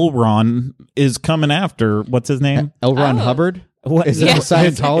 This Elron is coming after what's his name? L. Ron Oh. Hubbard. What Is it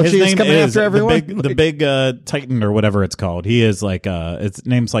Scientology His is name coming is after everyone? The big Titan or whatever it's called. He is like its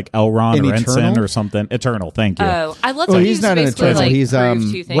name's like Elron In or Ensign Eternal? or something. Eternal. Thank you. Oh, I love Oh, that he's not an basically, eternal. like, He's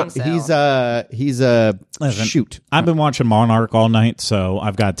proved two things, though. he's a Listen, shoot. I've been watching Monarch all night, so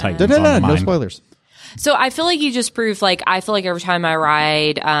I've got Titans No, on no mine. spoilers. So I feel like you just proved, like, I feel like every time I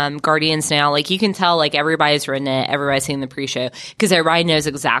ride Guardians now, like, you can tell, like, everybody's ridden it, everybody's seen the pre-show, because everybody knows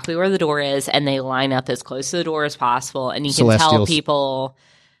exactly where the door is, and they line up as close to the door as possible, and you can tell Celestials. people...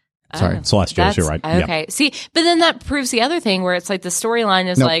 Sorry. Celestials, you're right. Yep. Okay. See, but then that proves the other thing where it's like the storyline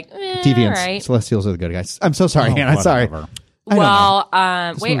is Nope. like, Deviants. all right. Celestials are the good guys. I'm so sorry, Oh, Hannah. Sorry. whatever. I don't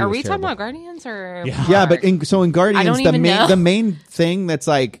Well, This wait, movie are was we talking terrible. about Guardians or Yeah, but in Guardians, don't even know. the main thing that's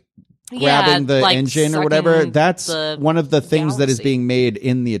like grabbing the like engine or whatever, sucking that's the one of the things that is galaxy. being made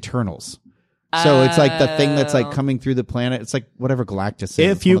in the Eternals. So it's like the thing that's like coming through the planet. It's like whatever Galactus is.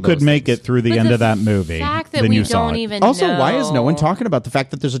 If It's you one of could those make things. it through the But end the of that movie, fact that then we you saw don't it. even Also, know. why is no one talking about the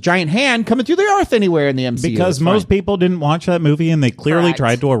fact that there's a giant hand coming through the Earth anywhere in the MCU? Because It's most fine. people didn't watch that movie, and they clearly Correct.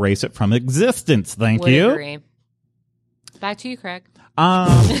 tried to erase it from existence. Thank Would you. agree. Back to you, Craig.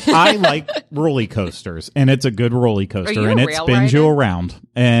 I like roller coasters, and it's a good roller coaster, you and a it rail spins you rider? around.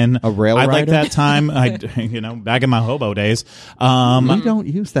 And A rail I like rider? that time. Back in my hobo days. we don't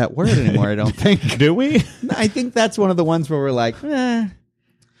use that word anymore. I don't think. Do we? I think that's one of the ones where we're like, I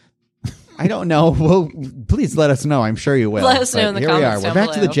don't know. Well, please let us know. I'm sure you will. Let us know But in the here we are. comments We're down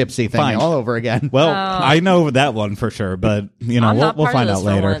back to the below. gypsy thing Fine. all over again. Well, I know that one for sure, but I'm not we'll part find of out this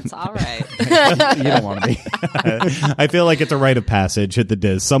for later. once. All right. You don't want to be. I feel like it's a rite of passage at the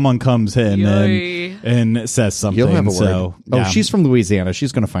Diz. Someone comes in Yay. and says something. You'll have a word. So, yeah. Oh, she's from Louisiana.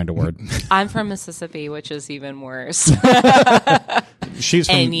 She's going to find a word. I'm from Mississippi, which is even worse. she's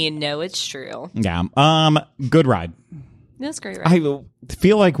from And you know it's true. yeah. Good ride. That's great, right? I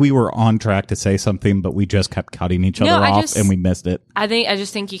feel like we were on track to say something, but we just kept cutting each other No, I off, just- and we missed it. I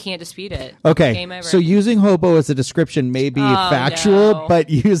just think you can't dispute it. Okay. Game over. So using hobo as a description may be factual, no. but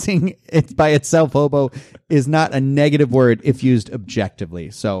using it by itself, hobo, is not a negative word if used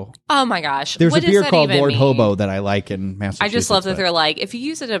objectively. So Oh my gosh. there's What a does beer that called even Lord mean? Hobo that I like in I Massachusetts. just love that but they're like, if you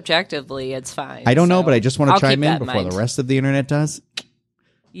use it objectively, it's fine. I don't know, So but I just want to I'll chime keep in that before mind. the rest of the internet does.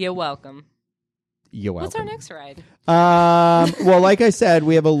 You're welcome. You're What's our welcome. next ride? Well, like I said,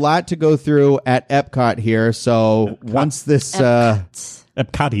 we have a lot to go through at Epcot here. So once this Epcotians.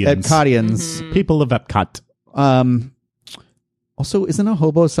 Epcotians, People of Epcot. also isn't a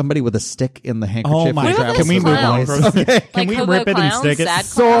hobo somebody with a stick in the handkerchief? Oh my who God. travels Can we with move clowns? on from Okay. Can Like we hobo rip it and clowns, stick it? sad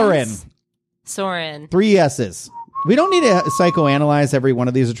Soren. clowns? Soren. 3 S's. We don't need to psychoanalyze every one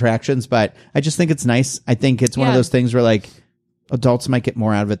of these attractions, but I just think it's nice. I think it's one of Yeah. those things where like adults might get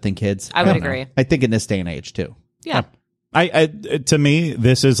more out of it than kids. I would don't know. agree. I think in this day and age too. Yeah. I to me,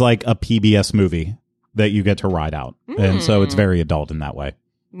 this is like a PBS movie that you get to ride out, and so it's very adult in that way.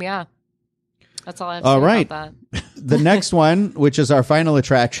 Yeah. That's all I have to All say right. about that. The next one, which is our final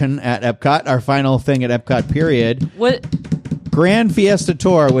attraction at Epcot, our final thing at Epcot period, What? Grand Fiesta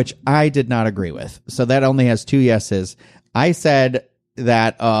Tour, which I did not agree with. So that only has 2 yeses. I said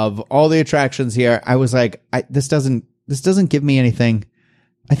that of all the attractions here, I was like, this doesn't give me anything.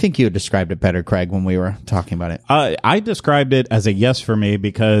 I think you described it better, Craig, when we were talking about it. I described it as a yes for me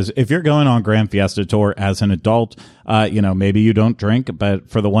because if you're going on Grand Fiesta Tour as an adult, maybe you don't drink, but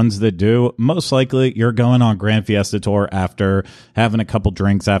for the ones that do, most likely you're going on Grand Fiesta Tour after having a couple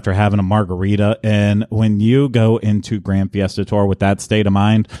drinks, after having a margarita. And when you go into Grand Fiesta Tour with that state of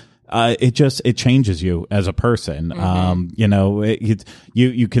mind, it changes you as a person.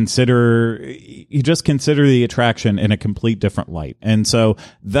 You just consider the attraction in a complete different light. And so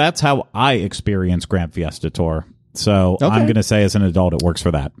that's how I experience Grand Fiesta Tour. So I'm going to say as an adult, it works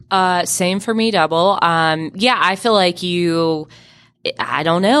for that. Same for me, double. I feel like I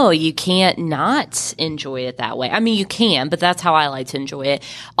don't know. You can't not enjoy it that way. I mean, you can, but that's how I like to enjoy it.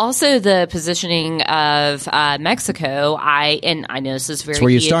 Also, the positioning of Mexico, I know this is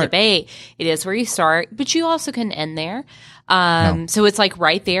very heated debate. It is where you start, but you also can end there. So it's like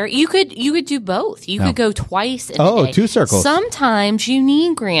right there. You could do both. You could go twice in a day. 2 circles. Sometimes you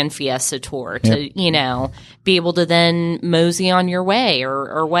need Grand Fiesta Tour to, be able to then mosey on your way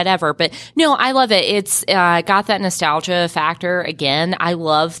or whatever. But no, I love it. It's got that nostalgia factor again. I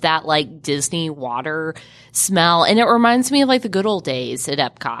love that like Disney water smell, and it reminds me of like the good old days at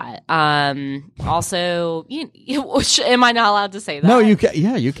Epcot. Also, am I not allowed to say that? No, you can.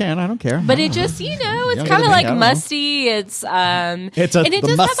 Yeah, you can. I don't care. But it just, it's kind of like musty. It's and it the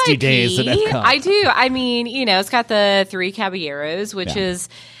does musty have days at Epcot. I do. I mean, it's got the 3 Caballeros, which is,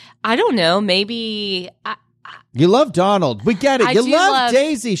 I don't know, maybe. You love Donald. We get it. I you do love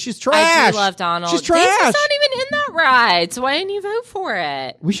Daisy. She's trash. I do love Donald. She's trash. Daisy's not even in that ride, so why didn't you vote for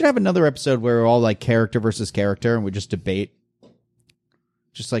it? We should have another episode where we're all like character versus character and we just debate.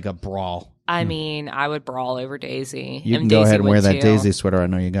 Just like a brawl. I mean, I would brawl over Daisy. You can go ahead and wear that Daisy sweater. I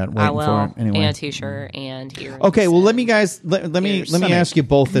know you got waiting for it. Anyway. And a t-shirt and earrings. Okay, well, let me ask you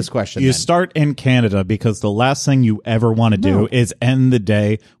both this question. You then. start in Canada because the last thing you ever want to do is end the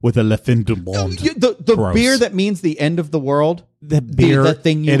day with a Le Fin du Monde. The beer that means the end of the world. The beer, the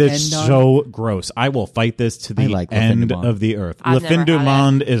thing you it end is on? so gross. I will fight this to the end of the earth. Le Fin du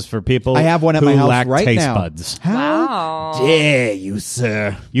Monde is for people I have one at who my house lack right taste now. buds. Wow. Dare you,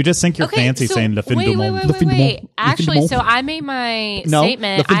 sir? You just think you're fancy saying Le Fin du Monde. Wait. Actually, so I made my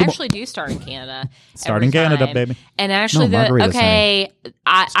statement. I actually do start in Canada. Start in Canada, baby. And actually,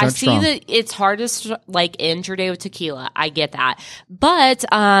 I see strong. that it's hard to end your day with tequila. I get that. But,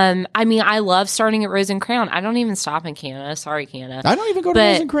 I mean, I love starting at Rose and Crown. I don't even stop in Canada. Sorry, Canada. I don't even go to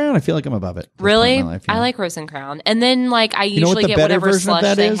Rose and Crown. I feel like I'm above it. Really? Life, I like Rose and Crown. And then, I usually get better whatever version of slush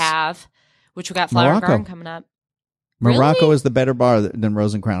that they is? have, which we got Flower Morocco. Garden coming up. Morocco Really? is the better bar than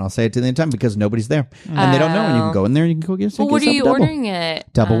Rose and Crown. I'll say it to the end time because nobody's there. And they don't know. And you can go in there and you can go get Well, what are you double. ordering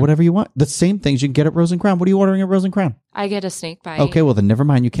at? Double whatever you want. The same things you can get at Rose and Crown. What are you ordering at Rose and Crown? I get a snake bite. Okay, well then never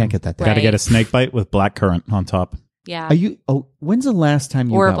mind. You can't get that there. Got to Right. get a snake bite with black currant on top. Yeah. Are you? Oh, when's the last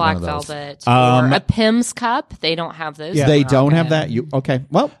time you Or got a black one of those? velvet. Or a Pim's cup. They don't have those. They in don't have Morocco. that. You okay?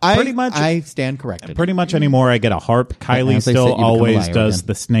 Well, Pretty much- I stand corrected. Pretty much anymore, I get a harp. Kylie as they still say, you become a always liar does again.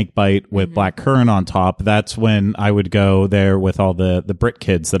 the snake bite with black currant on top. That's when I would go there with all the Brit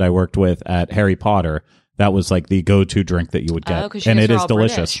kids that I worked with at Harry Potter. That was like the go-to drink that you would get, Oh, because you and guys it are is all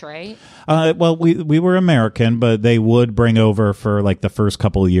delicious. British, right? Well, we were American, but they would bring over for like the first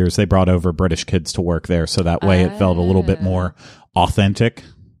couple of years. They brought over British kids to work there, so that way it felt a little bit more authentic.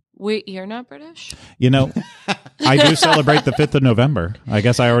 Wait, you're not British? I do celebrate the 5th of November. I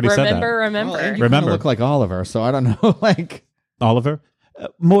guess I already said that. Remember. You kinda Remember. look like Oliver, so I don't know. Like Oliver,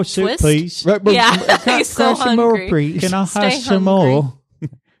 more soup, Twist? please. Yeah, he's so hungry. Can I Stay have some hungry. more?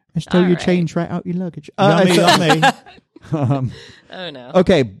 Let's throw All your right. change right out your luggage. Yummy, yummy. Oh, no.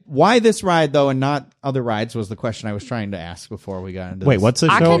 Okay, why this ride though, and not other rides, was the question I was trying to ask before we got into. Wait, this. what's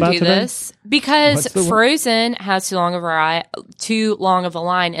the I show can about do today? this because What's the one? Frozen has too long of a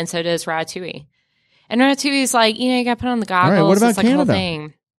line, and so does Ratatouille. And Ratatouille's like, you got to put on the goggles. right, what about it's like a whole Canada?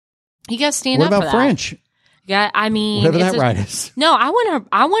 thing. You got to stand What up for about that. French? Yeah, I mean, Whatever it's that ride is. No, I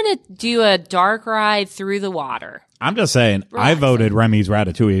want to do a dark ride through the water. I'm just saying, I Relaxing. voted Remy's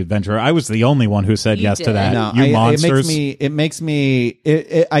Ratatouille Adventure. I was the only one who said You yes to did. that. No, You monsters. It makes me.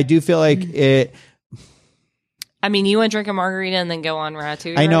 I do feel like it. I mean, you want to drink a margarita and then go on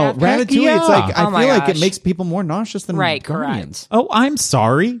Ratatouille? I know right after? Ratatouille. It's like Oh I my feel like it gosh. makes people more nauseous than Right, Guardians. Oh, I'm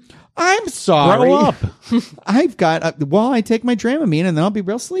sorry. I'm sorry. Grow up. I've got. I take my Dramamine and then I'll be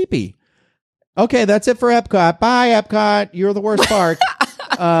real sleepy. Okay, that's it for Epcot. Bye, Epcot. You're the worst park.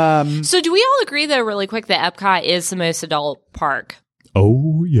 So, do we all agree, though, really quick, that Epcot is the most adult park?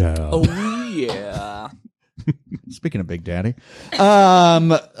 Oh, yeah. Oh, yeah. Speaking of Big Daddy.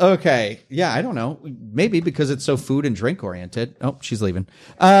 Okay. Yeah, I don't know. Maybe because it's so food and drink oriented. Oh, she's leaving.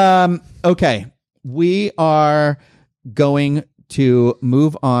 Okay. We are going to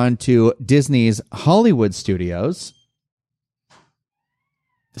move on to Disney's Hollywood Studios.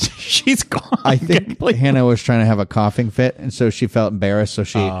 She's gone. I think Hannah was trying to have a coughing fit, and so she felt embarrassed, so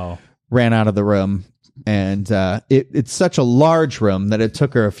she ran out of the room. And it's such a large room that it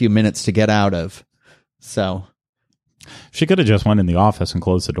took her a few minutes to get out of. So she could have just went in the office and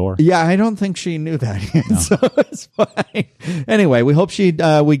closed the door. yeah, I don't think she knew that. No. So it's fine. Anyway, we hope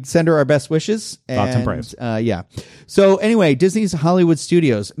we send her our best wishes. Thoughts and prayers. Yeah. So anyway, Disney's Hollywood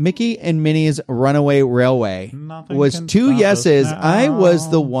Studios, Mickey and Minnie's Runaway Railway Nothing was can 2 stop yeses. us now. I was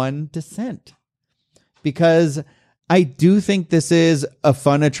the one dissent because I do think this is a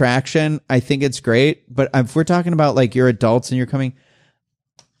fun attraction. I think it's great. But if we're talking about like you're adults and you're coming,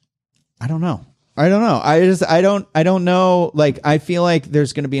 I don't know. I don't know. Like, I feel like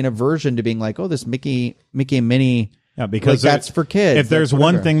there's going to be an aversion to being like, oh, this Mickey and Minnie. Yeah, because like, that's for kids. If there's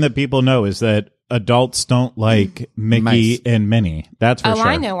one thing that people know is that adults don't like Mickey and Minnie. That's for sure.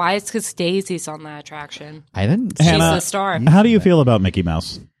 I know why. It's because Daisy's on that attraction. I didn't. She's Hannah, the star. How do you feel about Mickey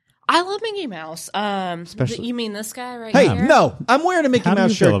Mouse? I love Mickey Mouse. You mean this guy right Hey, here? no, I'm wearing a Mickey How do Mouse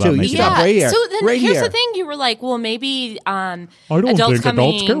you feel shirt about too. You Mickey stop Mouse? right here. So then right here's here. the thing: you were like, well, maybe don't adults think coming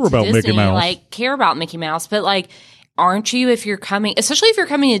adults care to about Disney Mickey Mouse. like care about Mickey Mouse, but like, aren't you? If you're coming, especially if you're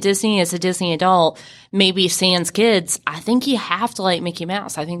coming to Disney as a Disney adult, maybe sans kids, I think you have to like Mickey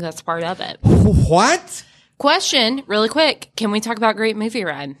Mouse. I think that's part of it. What? Question, really quick: can we talk about Great Movie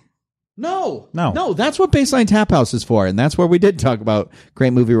Ride? No. No. That's what Baseline Tap House is for, and that's where we did talk about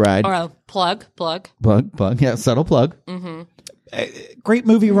Great Movie Ride. Or a plug. Plug. Yeah, subtle plug. Great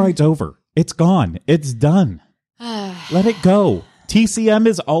Movie Ride's over. It's gone. It's done. Let it go. TCM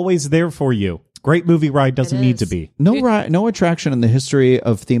is always there for you. Great Movie Ride doesn't need to be. No attraction in the history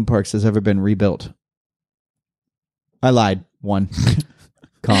of theme parks has ever been rebuilt. I lied. One.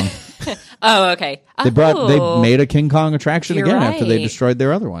 Kong. Oh, okay. They made a King Kong attraction You're again after they right. destroyed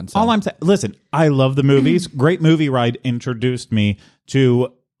their other one. So. All I'm saying, listen, I love the movies. Great Movie Ride introduced me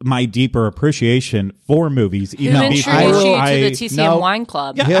to my deeper appreciation for movies. Who introduced you to the TCM Wine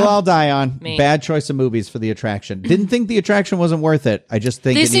Club? Yeah. Hill I'll die on. Me. Bad choice of movies for the attraction. Didn't think the attraction wasn't worth it. I just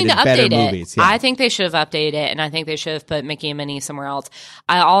think They it seem needed to better update it. movies. Yeah. I think they should have updated it, and I think they should have put Mickey and Minnie somewhere else.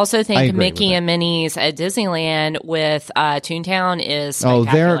 I also think agree Mickey with and Minnie's at Disneyland with Toontown is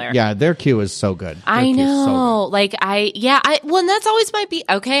spectacular. their queue is so good. Their I queue is so know. And that's always my beef.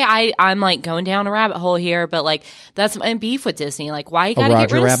 Okay, I'm like going down a rabbit hole here, but like that's my beef with Disney. Like, why you gotta get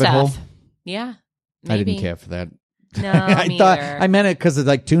Roger rid of rabbit stuff? hole? Yeah, good. I maybe. didn't care for that. No, I me thought either. I meant it because it's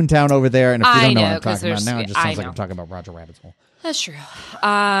like Toontown over there, and if you I don't know know, what I'm 'cause talking about there's- now, it just I sounds like know. I'm talking about Roger Rabbit's hole. That's true.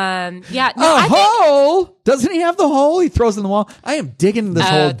 Yeah. No, I think hole? Doesn't he have the hole? He throws in the wall. I am digging this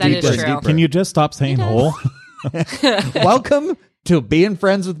hole that deeper is and true. deeper. Can you just stop saying hole? Welcome to being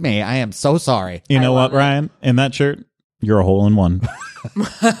friends with me. I am so sorry. You know love what, Ryan? In that shirt, you're a hole in one.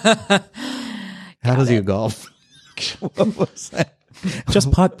 How does he golf? What was that?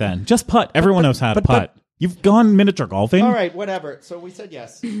 Just putt then. Just putt. Everyone knows how to putt. You've gone miniature golfing? All right, whatever. So we said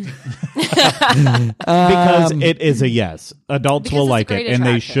yes. Because it is a yes. Adults Because will it's a like great it, and they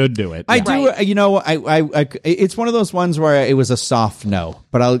attraction. should do it. I Yeah. do. Right. You know, I it's one of those ones where it was a soft no,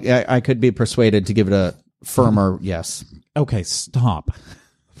 but I could be persuaded to give it a firmer yes. Okay, stop.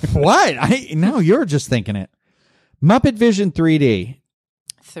 What? No, you're just thinking it. Muppet Vision 3D.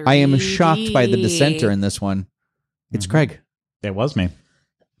 I am shocked by the dissenter in this one. It's Craig. It was me.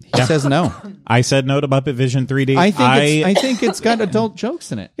 He says no. I said no to Muppet Vision 3D. I think it's got adult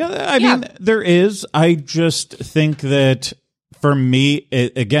jokes in it. Yeah, I mean, there is. I just think that for me,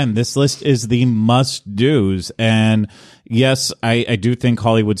 again, this list is the must-dos. And yes, I do think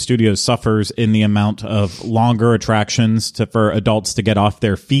Hollywood Studios suffers in the amount of longer attractions for adults to get off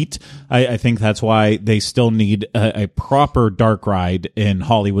their feet. I think that's why they still need a proper dark ride in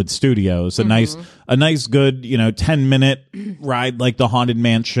Hollywood Studios. A nice, good, 10-minute ride like the Haunted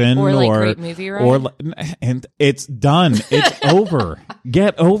Mansion Or like Great Movie Ride. And it's done. It's over.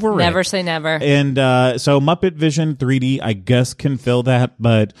 Get over it. Never say never. And so Muppet Vision 3D, I guess, can fill that.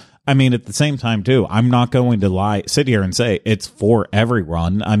 But I mean, at the same time, too, I'm not going to sit here and say it's for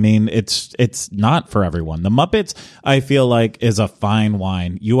everyone. I mean, it's not for everyone. The Muppets, I feel like, is a fine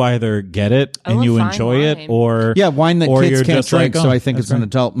wine. You either get it and a you fine enjoy it, wine. or Wine that or kids you're can't just drink, like, so oh, I think it's an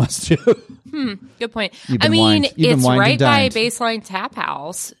adult must do. Good point. You've I been mean, wined. You've been it's wined right and by dined. Baseline Tap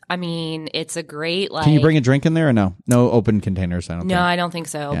House. I mean, it's a great like. Can you bring a drink in there or no? No open containers. I don't No, think. I don't think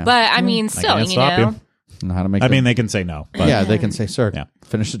so. Yeah. But I mean, still, can't you stop know. you. Know how to make. I them. mean, they can say no. But Yeah, they can say, "Sir, Yeah.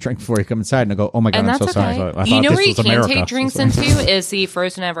 finish the drink before you come inside." And I go, "Oh my god, And I'm that's so sorry." okay. So I You thought know this where you was can America. take drinks into is the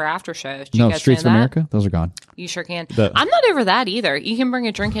Frozen Ever After show. Did you No, guys Streets of know that? America, those are gone. You sure can. The- I'm not over that either. You can bring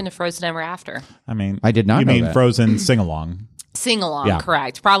a drink into Frozen Ever After. I mean, I did not You know mean that. Frozen sing along? Sing along, Yeah.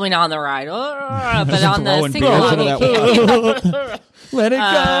 correct. Probably not on the ride, but on the Throwing sing beers along. into that Let it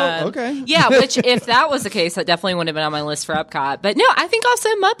go. Okay. Yeah, which if that was the case, that definitely would have been on my list for Epcot. But no, I think also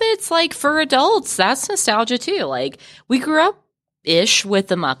Muppets, like for adults, that's nostalgia too. Like we grew up ish with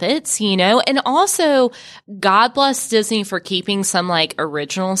the Muppets, you know, and also God bless Disney for keeping some like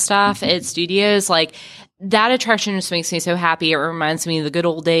original stuff at studios. Like that attraction just makes me so happy. It reminds me of the good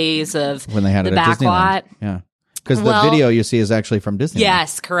old days of When they had the it at back Disneyland. lot. Yeah. Because Well- the video you see is actually from Disneyland.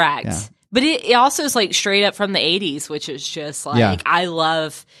 Yes, correct. Yeah. But it also is like straight up from the 80s, which is just like Yeah. I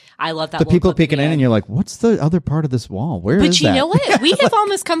love that. The look people of the peeking in video. and you're like, what's the other part of this wall? Where is But you that? know what? We have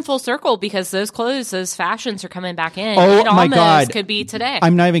almost come full circle because those clothes, those fashions are coming back in. Oh, it my almost God. could be today.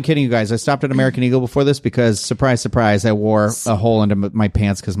 I'm not even kidding you guys. I stopped at American Eagle before this because, surprise, surprise, I wore a hole into my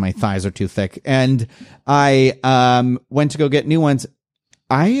pants because my thighs are too thick. And I went to go get new ones.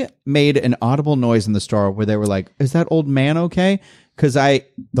 I made an audible noise in the store where they were like, is that old man okay? Because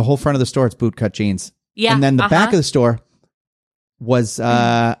the whole front of the store, it's bootcut jeans. Yeah, And then the back of the store was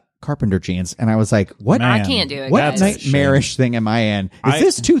carpenter jeans. And I was like, what? Man. I can't do it. What guys. That's- nightmarish thing am I in? Is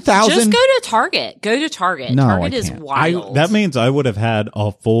this Just 2000? go to Target. Go to Target. No, Target I is can't. wild. That means I would have had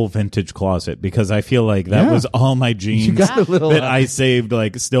a full vintage closet because I feel like that Yeah. was all my jeans You got a little that I saved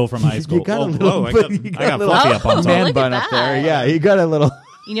like still from high school. You got a Oh, little, whoa, I got, you I got a little fluffy up on Oh, top. man look at bun up there. that. Yeah, you got a little.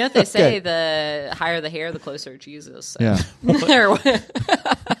 You know what they say? Okay. The higher the hair, the closer to Jesus. So. Yeah. Or what-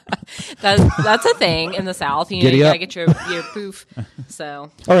 that's a thing in the South. You know, Giddy you up. gotta get your poof.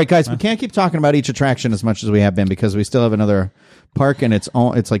 So All right, guys, we can't keep talking about each attraction as much as we have been because we still have another park and it's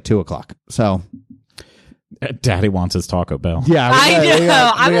like 2:00. So Daddy wants his Taco Bell. yeah, I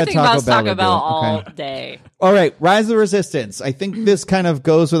know. I've we been got thinking about to Taco do. Bell all Okay. day. All right, Rise of the Resistance. I think this kind of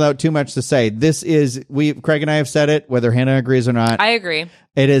goes without too much to say. This is Craig and I have said it, whether Hannah agrees or not. I agree.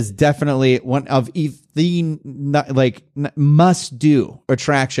 It is definitely one of the must do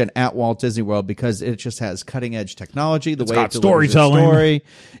attraction at Walt Disney World because it just has cutting edge technology. The way got it delivers a storytelling. story.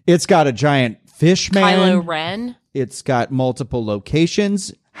 It's got a giant fish man. Kylo Ren. It's got multiple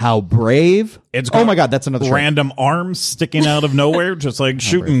locations. How brave! It's Oh got my God, that's another train. random arms sticking out of nowhere, just like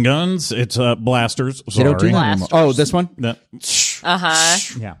shooting guns. It's blasters. They don't do Sorry. that anymore. Oh, this one. That- Uh huh.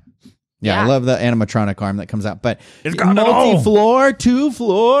 yeah. Yeah, I Yeah. love the animatronic arm that comes out. But It's got it all. multi-floor, 2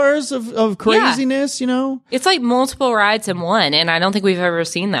 floors of craziness. You know. It's like multiple rides in one, and I don't think we've ever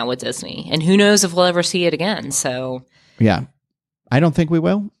seen that with Disney. And who knows if we'll ever see it again. So Yeah, I don't think we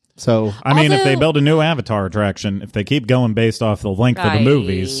will. So I mean, if they Although- build a new Avatar attraction, if they keep going based off the length of the Aye.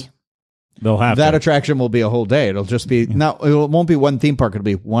 movies, they'll have that to. attraction will be a whole day. It'll just be it won't be one theme park. It'll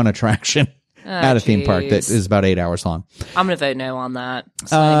be one attraction at a theme park that jeez. is about 8 hours long. I'm gonna vote no on that.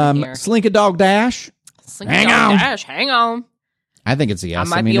 It's not even here. Slink a Dog Dash. Slinky hang Dog on. Dash, hang on. I think it's a yes. I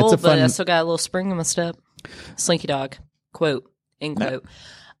might mean, be it's old, a fun. but I still got a little spring in my step. Slinky Dog. Quote. End quote.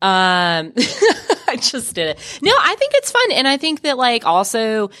 I just did it. No, I think it's fun. And I think that like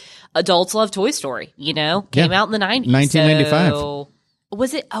also adults love Toy Story, you know? Came out in the 90s. 1995. So,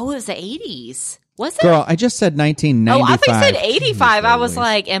 was it? Oh, it was the 80s. Was it? Girl, I just said 1995. Oh, I thought you said 85. I was Jeez,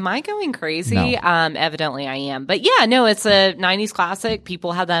 like, am I going crazy? No. Evidently I am. But yeah, no, it's a 90s classic.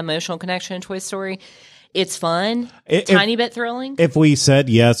 People have that emotional connection to Toy Story. It's fun. If- Tiny bit thrilling. If we said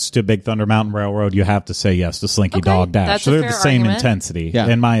yes to Big Thunder Mountain Railroad, you have to say yes to Slinky Okay, Dog Dash. that's So a they're the fair same argument. intensity, Yeah.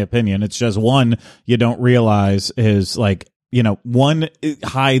 in my opinion. It's just one you don't realize is like, you know, one it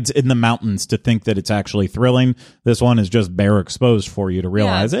hides in the mountains to think that it's actually thrilling. This one is just bare exposed for you to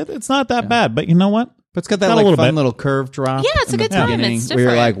realize it's not that bad. But you know what? But it's got that Got a like little fun bit. little curve drop. Yeah, it's a in the good time. beginning It's where you're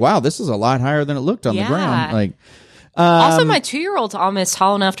different. like, wow, this is a lot higher than it looked on the Yeah. ground. Like, Also, my 2-year-old's almost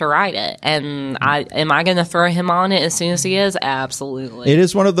tall enough to ride it, and am I going to throw him on it as soon as he is? Absolutely. it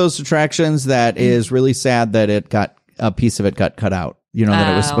is one of those attractions that is really sad that a piece of it got cut out. You know,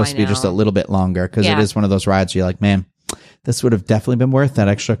 that it was Oh, supposed I to be just a know. little bit longer because it Yeah. is one of those rides you're like, man, this would have definitely been worth that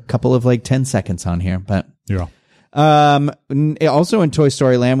extra couple of like 10 seconds on here. But Yeah. also in Toy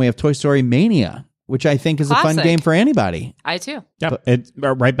Story Land, we have Toy Story Mania, which I think is a fun Classic. game for anybody. I too. Yeah, it's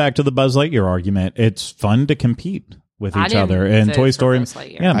right back to the Buzz Lightyear argument. It's fun to compete with I each didn't other. And vote Toy for Story, Buzz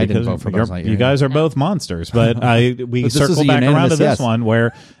Lightyear. yeah, I didn't because vote for you're- Buzz Lightyear you guys are both monsters. But we this is circle a back around to unanimous this yes. one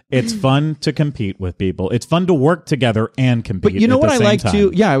where it's fun to compete with people. It's fun to work together and compete. But you know at what the I same like time.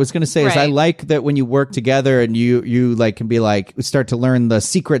 too? Yeah, I was going to say is I Right. like that when you work together and you like can be like start to learn the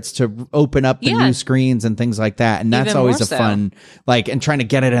secrets to open up the Yeah. new screens and things like that, and that's Even always more a so. fun like and trying to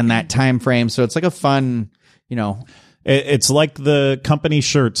get it in that time frame. So it's like a fun, you know. It's like the company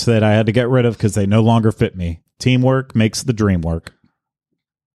shirts that I had to get rid of because they no longer fit me. Teamwork makes the dream work.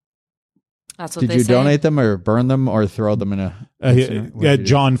 That's what Did they you say. donate them or burn them or throw them in a? Yeah,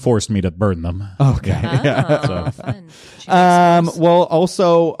 John forced me to burn them. Okay. Oh, fun. Well,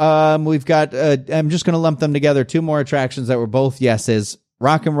 also, we've got. I'm just going to lump them together. 2 more attractions that were both yeses: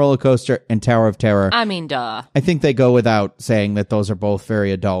 Rock and Roller Coaster and Tower of Terror. I mean, duh. I think they go without saying that those are both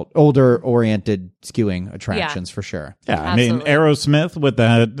very adult, older-oriented, skewing attractions for sure. Yeah, I mean, Absolutely. Aerosmith with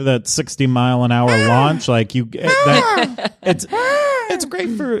that 60-mile-an-hour launch, like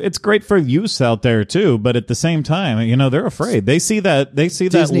it's great for use out there too. But at the same time, they're afraid. They see that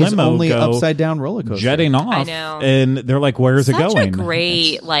Disney's limo only go upside-down roller coaster. jetting off, I know. and they're like, "Where's it Such going?" a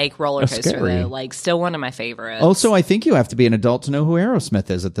great roller coaster scary. though. Like still one of my favorites. Also, I think you have to be an adult to know who Aerosmith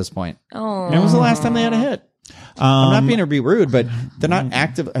is at this point. Oh. When was the last time they had a hit? I'm not being to be rude, but they're not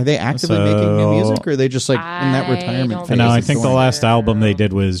active. Are they actively making new music, or are they just like in that I retirement don't phase? No, I of think the going? last album they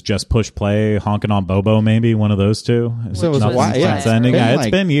did was just Push Play, Honkin' on Bobo, maybe one of those two. So it was Nothing why- yeah, since then. it's been It's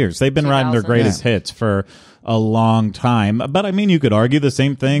like been years. They've been riding their 2000s. greatest hits for a long time. But I mean, you could argue the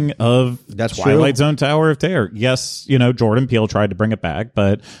same thing of That's Twilight true. Zone Tower of Terror. Yes, Jordan Peele tried to bring it back,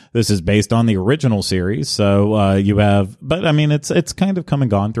 but this is based on the original series. So you have, but I mean, it's kind of come and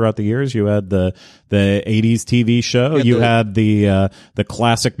gone throughout the years. You had the 80s TV show. You had the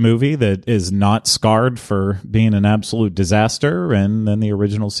classic movie that is not scarred for being an absolute disaster, and then the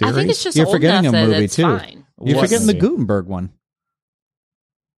original series. I think it's just You're old forgetting enough a that movie it's too. fine. You're What forgetting the movie? Gutenberg one.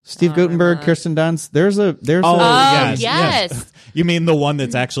 Steve Oh, Gutenberg, remember. Kirsten Dunst. There's Oh, yes. You mean the one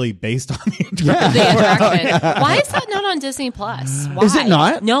that's actually based on the attraction? The attraction. Why is that not on Disney Plus? Why? Is it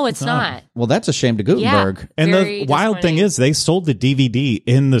not? No, it's not. Well, that's a shame to Gutenberg. And Very the wild thing disappointing. is, they sold the DVD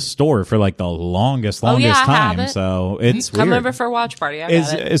in the store for like the longest I have time. it. So it's Come weird. over for a watch party. I Is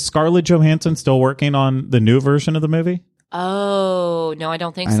got it. is Scarlett Johansson still working on the new version of the movie? Oh no, I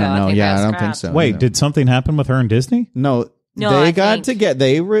don't think I so. don't know. think Yeah, that's I don't think scrapped. so. Wait, No. did something happen with her and Disney? No, No, they I got think- to get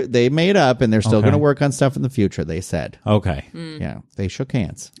they made up, and they're still Okay. going to work on stuff in the future. They said, Okay, yeah, they shook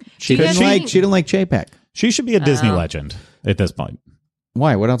hands. She Do you didn't guys like think- she didn't like Chapek. she should be a Disney legend at this point.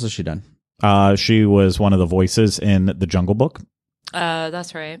 Why? What else has she done? She was one of the voices in The Jungle Book.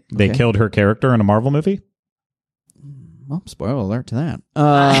 That's right. They Okay. killed her character in a Marvel movie. Well, spoiler alert to that.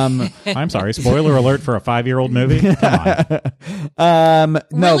 I'm sorry, spoiler alert for a 5-year-old movie. Come on.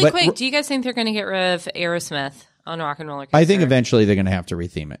 No, Really but quick, do you guys think they're going to get rid of Aerosmith on Rock and Roller Coaster? I think eventually they're going to have to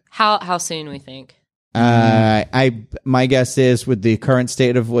retheme it. How soon we think? My guess is with the current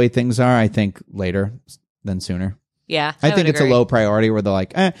state of the way things are, I think later than sooner. Yeah, I would think it's agree. a low priority where they're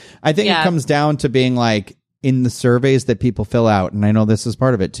like, I think Yeah. it comes down to being like in the surveys that people fill out, and I know this is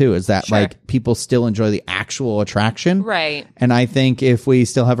part of it too, is that Sure. like people still enjoy the actual attraction. Right. And I think if we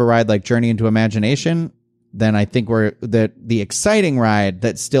still have a ride like Journey into Imagination, then I think the exciting ride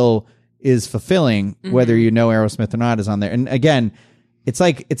that still is fulfilling, Mm-hmm. whether you know Aerosmith or not, is on there. And again, it's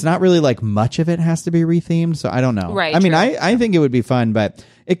like it's not really like much of it has to be rethemed, so I don't know. Right, I mean, true. I think it would be fun, but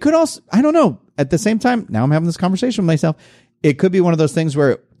it could also, I don't know. At the same time, now I'm having this conversation with myself. It could be one of those things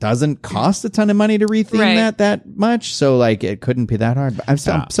where it doesn't cost a ton of money to retheme Right. that much, so like it couldn't be that hard. But I'm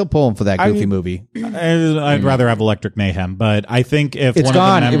still pulling for that goofy movie. I'd rather have Electric Mayhem, but I think if It's one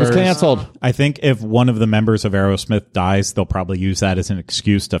gone. of the It was members, canceled. I think if one of the members of Aerosmith dies, they'll probably use that as an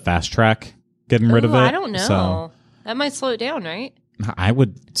excuse to fast track getting rid of Ooh, it. I don't know. So That might slow it down, right? I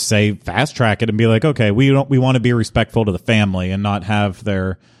would say fast track it and be like, okay, we want to be respectful to the family and not have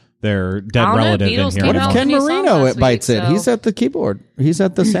their dead I don't know, relative in Beatles here. came What if out anymore. with a Ken new song Marino last bites week, it? so- He's at the keyboard. He's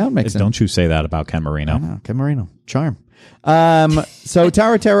at the sound mixing. Don't you say that about Ken Marino? No, Ken Marino. Charm. So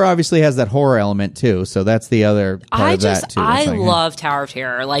Tower of Terror obviously has that horror element too. So that's the other part of that too. I It's like, love Tower of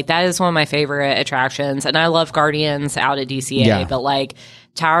Terror. Like that is one of my favorite attractions, and I love Guardians out at DCA. Yeah. But like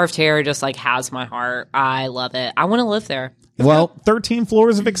Tower of Terror just like has my heart. I love it. I want to live there. well, 13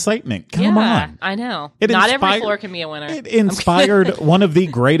 floors of excitement. Come yeah, on. I know. It Not every inspired- floor can be a winner. It inspired one of the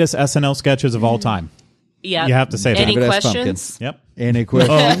greatest SNL sketches of all time. Yeah, You have to say that. Any David S. questions? Yep. any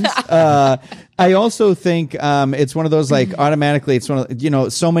questions? I also think it's one of those like automatically. It's one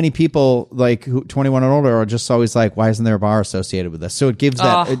of so many people like who 21 and older are just always like, why isn't there a bar associated with this? So it gives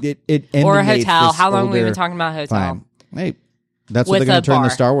that Oh. it Or a emanates hotel. this How long have we been older talking about hotel? vibe. Hey, that's what With they're going a to turn the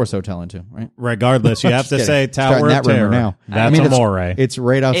bar. Star Wars hotel into, right? Regardless, you have to Just say kidding. Starting Tower that of Terror. rumor now. That's it's- amore. It's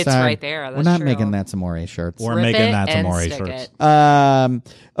right outside. right there. We're That's not true. making that Amore shirts. We're Rip making it that and Amore stick shirts.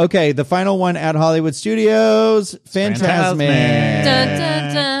 it. Okay, the final one at Hollywood Studios, Phantasmic. Dun, dun,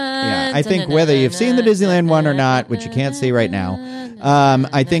 dun, Yeah, I dun, think dun, whether dun, you've seen the dun, Disneyland one or dun, not, which you can't see right now,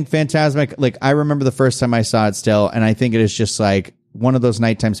 I think Phantasmic, like I remember the first time I saw it still, and I think it is just like one of those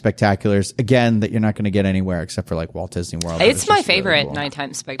nighttime spectaculars, again, that you're not going to get anywhere except for like Walt Disney World. It's my just really favorite cool.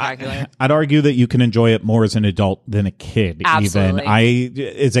 nighttime spectacular. I'd argue that you can enjoy it more as an adult than a kid. Absolutely. Even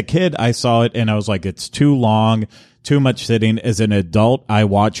as a kid, I saw it and I was like, it's too long, too much sitting. As an adult, I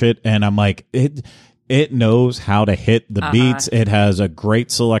watch it and I'm like, it knows how to hit the beats. It has a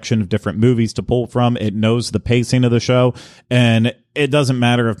great selection of different movies to pull from. It knows the pacing of the show. And it doesn't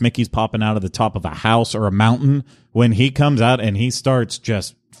matter if Mickey's popping out of the top of a house or a mountain. When he comes out and he starts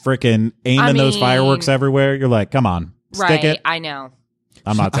just freaking aiming those fireworks everywhere, you're like, come on, stick it. I know.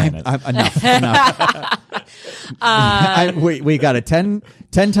 I'm not saying it. Enough. We got a 10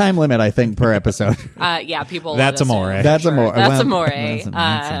 time limit, I think, per episode. Yeah, people. That's love this amore. one, That's for amore. That's Well, amore. that's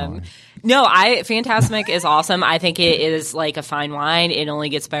amore. No, Fantasmic is awesome. I think it is like a fine wine. It only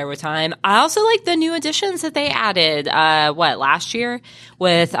gets better with time. I also like the new additions that they added. Last year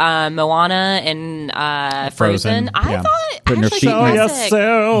with Moana and Frozen. I Yeah. thought Putting her actually feet in fantastic.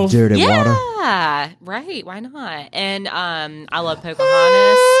 Dirty water. Yeah, right. Why not? And I love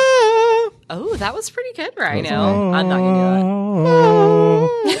Pocahontas. Oh, that was pretty good. Right now, I'm not gonna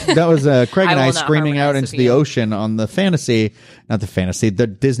do that. That was Craig and I I will not screaming out harmonize into with the you. ocean on the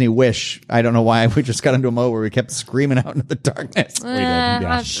Disney Wish. I don't know why we just got into a mode where we kept screaming out into the darkness. We did,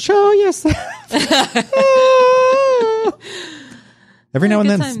 yeah. Show yourself. Every now and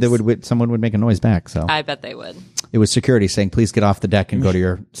good then, someone would make a noise back. So I bet they would. it was security saying, "Please get off the deck and go to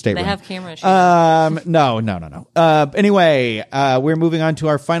your stateroom." They have cameras. No. Anyway, we're moving on to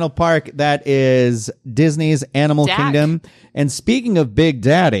our final park. That is Disney's Animal Dak. Kingdom. And speaking of Big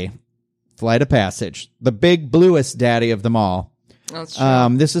Daddy, Flight of Passage, the big bluest daddy of them all. That's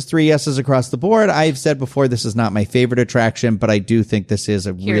true. This is 3 yeses across the board. I've said before, this is not my favorite attraction, but I do think this is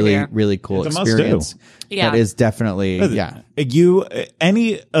a really cool It's a must-do. experience. Yeah. That is definitely,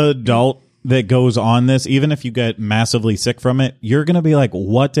 Any adult that goes on this, even if you get massively sick from it, you're going to be like,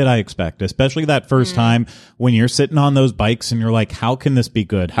 what did I expect? Especially that first time when you're sitting on those bikes and you're like, how can this be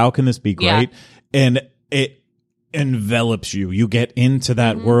good? How can this be great? And it envelops you. You get into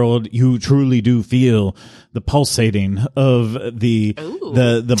that world. You truly do feel the pulsating of the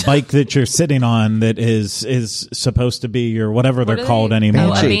bike that you're sitting on that is supposed to be your whatever they're called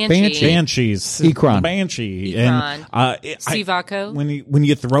anymore. Banshees. Ekron. Banshee. Ekron. And Sivako. when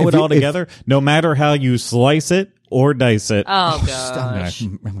you throw it all together, no matter how you slice it or dice it. Oh gosh.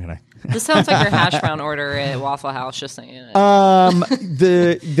 I'm gonna This sounds like your hash brown order at Waffle House. Just saying it.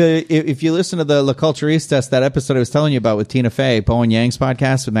 If you listen to the La Culturistas, that episode I was telling you about with Tina Fey, Bo and Yang's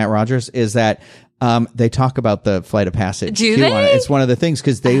podcast with Matt Rogers, is that they talk about the Flight of Passage. Do too they? on it. It's one of the things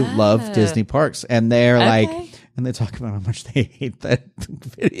because they love Disney parks, and they're Okay. like, and they talk about how much they hate that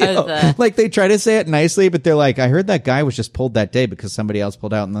video. Oh, Like they try to say it nicely, but they're like, I heard that guy was just pulled that day because somebody else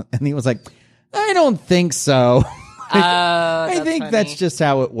pulled out, and he was like, I don't think so. I think funny. that's just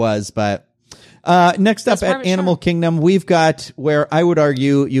how it was, but. Next up part at of the Animal charm. Kingdom, we've got where I would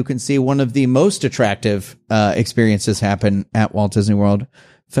argue you can see one of the most attractive experiences happen at Walt Disney World,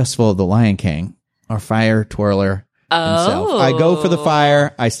 Festival of the Lion King, our fire twirler himself. I go for the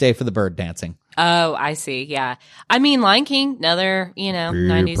fire. I stay for the bird dancing. Oh, I see. Yeah. I mean, Lion King, another,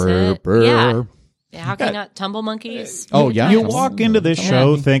 90s hit. Yeah. How can you not? Tumble Monkeys. Oh, yeah. You walk into this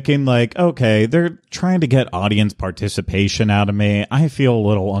show thinking like, okay, they're trying to get audience participation out of me. I feel a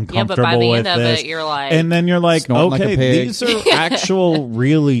little uncomfortable by the with end of this. it, you're like- and then you're like, Snorting like a okay, pig. these are actual,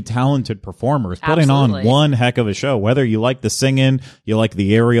 really talented performers putting on Absolutely. one heck of a show. Whether you like the singing, you like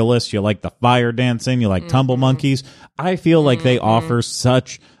the aerialists, you like the fire dancing, you like Tumble Monkeys. I feel like they offer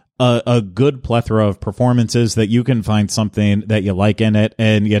such a good plethora of performances that you can find something that you like in it.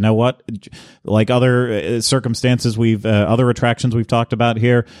 And you know what? Like other circumstances other attractions we've talked about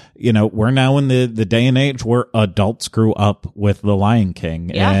here, we're now in the day and age where adults grew up with The Lion King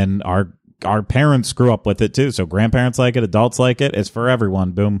and our parents grew up with it too. So grandparents like it, adults like it. It's for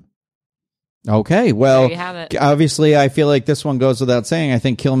everyone. Boom. Okay, well, There you have it. obviously, I feel like this one goes without saying. I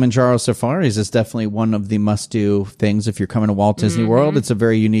think Kilimanjaro Safaris is definitely one of the must-do things if you're coming to Walt Disney World. It's a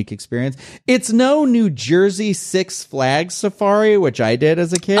very unique experience. It's no New Jersey Six Flags Safari, which I did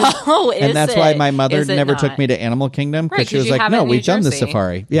as a kid. Oh, is and that's why it? my mother Is it never not? took me to Animal Kingdom Right, she 'cause was you like, have it "No, in we've New done the Jersey."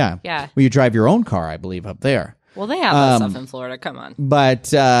 safari." Yeah, Yeah. Well, you drive your own car, I believe, up there. Well, they have that stuff in Florida. Come on. But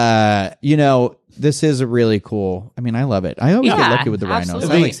this is a really cool. I mean, I love it. I always get Yeah, lucky with the rhinos. I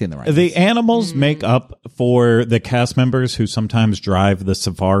absolutely. like seeing the rhinos. The animals make up for the cast members who sometimes drive the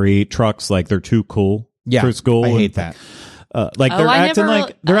safari trucks like they're too cool for school. I hate that. Like they're I acting never-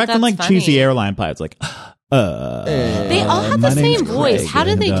 like they're acting that's like cheesy funny. airline pilots. Like They all have the my name's same voice. Craig, How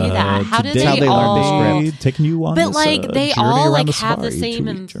did they do and, that? How did today how they they learned the all? script. Taking you on But this, like they journey all around like the have the safari, same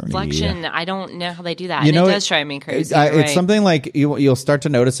two-week journey. inflection. I don't know how they do that. You And know, it does drive me crazy. It's right? something like you'll start to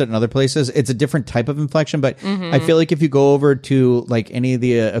notice it in other places. It's a different type of inflection, but Mm-hmm. I feel like if you go over to like any of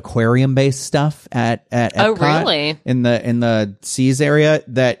the aquarium based stuff at Oh, Epcot, really? in the seas area,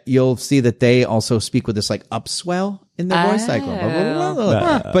 that you'll see that they also speak with this like upswell in their voice, like blah, blah,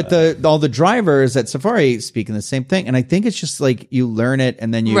 blah, blah. But all the drivers at Safari speak in the same thing, and I think it's just like you learn it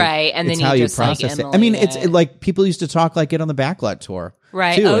and then you Right, and it's then how you you just, like, process it. I mean, emulate it's it. like people used to talk like it on the backlot tour.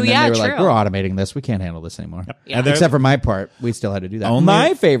 Right. Too, Oh, and then yeah, they were like, true. we're automating this. We can't handle this anymore. Yeah. And there- Except for my part, we still had to do that. Only-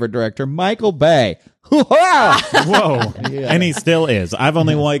 My favorite director, Michael Bay. Whoa. And he still is. I've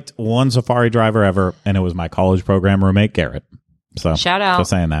only liked one Safari driver ever, and it was my college program roommate, Garrett. So Shout out. Just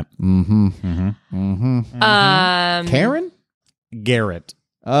saying that. Karen? Garrett.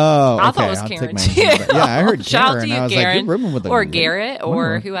 Oh, I okay. thought it was I'll Karen take too. my yeah, I heard Shout out Karen. to you, I was Karen, like, you're rooming with a or Garrett,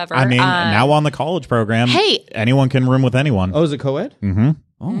 or whoever. I mean, now on the college program, Hey. anyone can room with anyone. Oh, is it co-ed? Mm-hmm.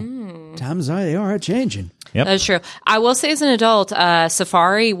 Oh, times they are changing. Yep. That's true. I will say, as an adult,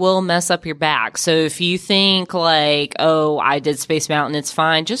 Safari will mess up your back. So if you think like, "Oh, I did Space Mountain, it's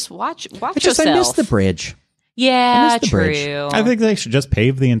fine," just watch yourself. I missed the bridge. Yeah, missed the bridge. true. I think they should just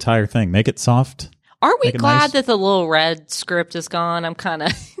pave the entire thing, make it soft. Aren't we Make it glad nice. that the little red script is gone? I'm kind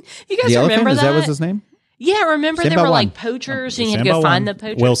of. You guys The elephant? remember Is that that? was his name? Yeah, remember there Simba were one. like poachers, and you had to Simba go find one. the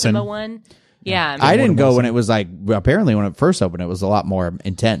poacher. Wilson. Simba one. Yeah, I didn't go Wilson. when it was like, apparently when it first opened, it was a lot more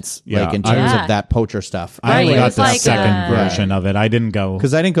intense. Yeah, like in terms Yeah. of that poacher stuff. I only it got was the like, second version of it. I didn't go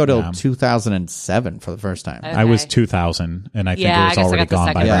Because I didn't go till Yeah. 2007 for the first time. Okay. I was 2000, and I think yeah. it I was guess I already got the gone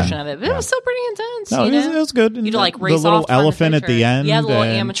by second then. version of it, but it was still pretty intense. No, you it know? was good. And You'd like the race little off to find the elephant at the poacher. end. Yeah, the little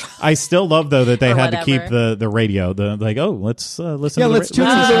and animatronic. I still love though that they Or had to keep whatever. the radio. The like, oh, let's listen. Yeah, to let's the tune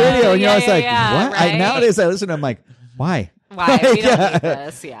into the radio. And yeah, I was like, yeah, what? right. Nowadays I listen, I'm like, why? Why we don't need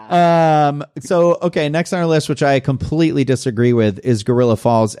this? Yeah. So, okay, next on our list, which I completely disagree with, is Gorilla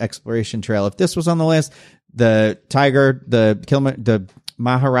Falls Exploration Trail. If this was on the list, the Tiger, the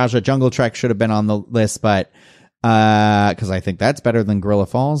Maharaja Jungle Trek should have been on the list, but because I think that's better than Gorilla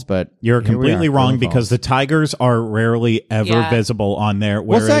Falls. But You're here we completely are, wrong Gorilla because Falls. the tigers are rarely ever Yeah. visible on there.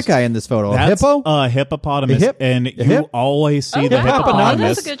 What's Whereas that guy in this photo? A That's hippo? a hippopotamus, A hip? and A you hip? always see Oh, the wow.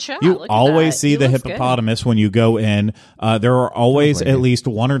 hippopotamus. That's a good shot. You Look at always that. see He the looks good. hippopotamus when you go in. There are always at least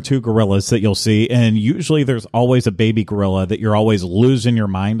one or two gorillas that you'll see, and usually there's always a baby gorilla that you're always losing your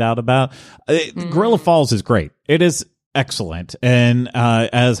mind out about. Gorilla Falls is great. It is excellent, and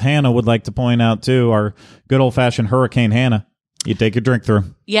as Hannah would like to point out too, our good old fashioned Hurricane Hannah. You take your drink through.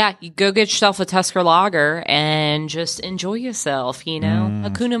 Yeah, you go get yourself a Tusker Lager and just enjoy yourself, you know?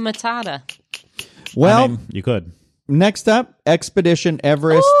 Hakuna Matata. Well, I mean, you could. next up, Expedition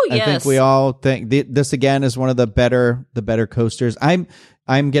Everest. Ooh, I think yes. we all think this again is one of the better coasters.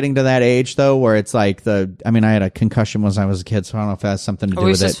 I'm getting to that age though where it's like I had a concussion when I was a kid, so I don't know if that has something to do Are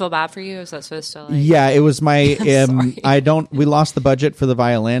we with supposed it. to feel bad for you? Is that supposed to like... Yeah, it was my sorry. we lost the budget for the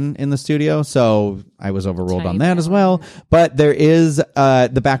violin in the studio, so I was overruled Tiny on that as well. But there is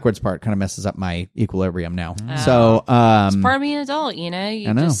the backwards part kind of messes up my equilibrium now. So It's part of being an adult, you know? You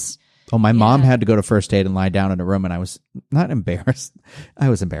I know. just... my mom had to go to first aid and lie down in a room, and I was not embarrassed. I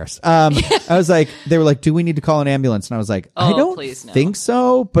was embarrassed. I was like, they were like, "Do we need to call an ambulance?" And I was like, "I Oh, don't please, no. think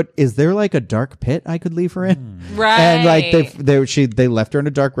so." But is there like a dark pit I could leave her in? Right. And like they left her in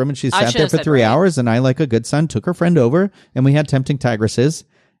a dark room, and she sat there should've for said 3 right. hours. And I, like a good son, took her friend over, and we had tempting tigresses,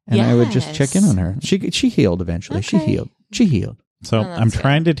 and I would just check in on her. She healed eventually. She Okay. healed. So I'm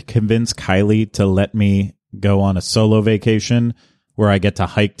trying to convince Kylie to let me go on a solo vacation where I get to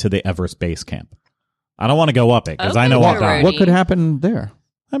hike to the Everest base camp. I don't want to go up it because I know I'll Okay, die. Roadie. What could happen there?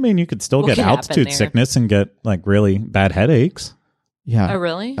 I mean, you could still What get could happen altitude there? sickness and get like really bad headaches. Yeah. Oh,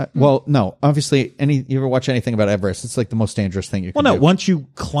 really? Well, no. Obviously, you ever watch anything about Everest? It's like the most dangerous thing you Well, can no, do. once you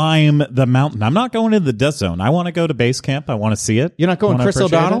climb the mountain, I'm not going to the death zone. I want to go to base camp. I want to see it. You're not going I wanna Chris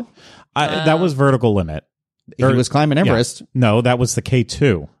appreciate O'Donnell? it. That was vertical limit. He was climbing Everest. Yeah. No, that was the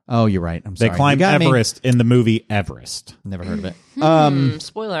K2. Oh, you're right. I'm They sorry. climbed You got me. Everest in the movie Everest. Never heard of it.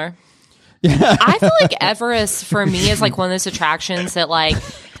 Spoiler. I feel like Everest for me is like one of those attractions that like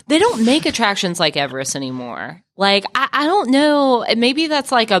they don't make attractions like Everest anymore. Like I don't know, maybe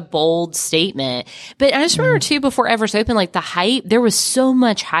that's like a bold statement, but I just remember too before Everest opened, like the hype, there was so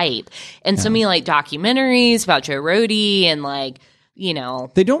much hype and so many like documentaries about Joe Rohde and like, you know,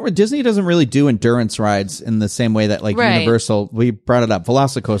 Disney doesn't really do endurance rides in the same way that like Right. Universal, we brought it up,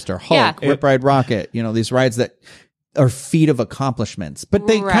 Velocicoaster, Hulk, Yeah. Rip Ride Rocket, these rides that are feat of accomplishments, but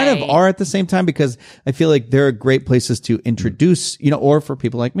they kind of Right. are at the same time because I feel like they're great places to introduce, or for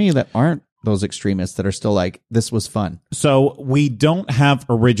people like me that aren't those extremists that are still like, this was fun. So we don't have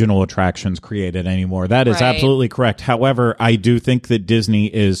original attractions created anymore. That is Right. absolutely correct. However, I do think that Disney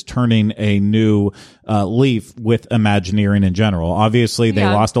is turning a new leaf with Imagineering in general. Obviously, they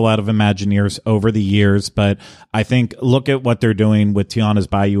lost a lot of Imagineers over the years, but I think look at what they're doing with Tiana's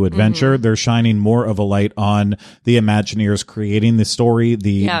Bayou Adventure. They're shining more of a light on the Imagineers creating the story,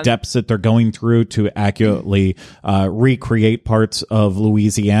 the depths that they're going through to accurately recreate parts of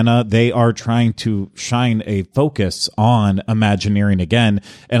Louisiana. They are trying to shine a focus on Imagineering again,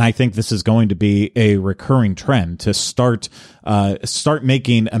 and I think this is going to be a recurring trend to start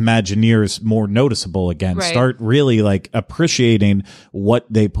making Imagineers more noticeable again. Right. Start really like appreciating what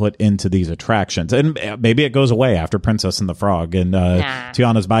they put into these attractions, and maybe it goes away after Princess and the Frog and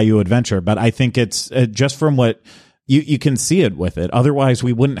Tiana's Bayou Adventure. But I think it's just from what you can see it with it. Otherwise,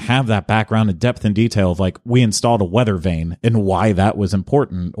 we wouldn't have that background and depth and detail of like we installed a weather vane and why that was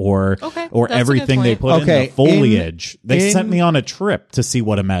important, or that's everything a they good point. put in the foliage. They sent me on a trip to see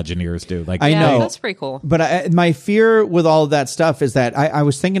what Imagineers do. Like I know. That's pretty cool. But my fear with all of that stuff is that I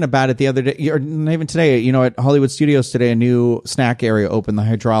was thinking about it the other day, or not even today, you know, at Hollywood Studios today, a new snack area opened, the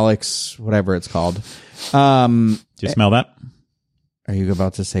Hydraulics, whatever it's called. Do you smell that? Are you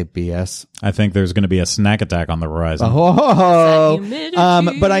about to say BS? I think there's going to be a snack attack on the horizon. Oh,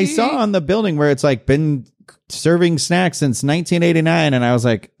 humidity? but I saw on the building where it's like been serving snacks since 1989, and I was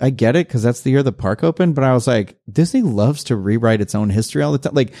like, I get it because that's the year the park opened. But I was like, Disney loves to rewrite its own history all the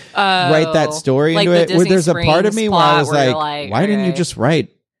time, like write that story like into the it. Where Disney there's a part of me where I was plot where like, you're why didn't you okay. just write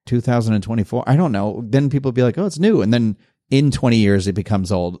 2024? I don't know. Then people be like, oh, it's new, and then in 20 years it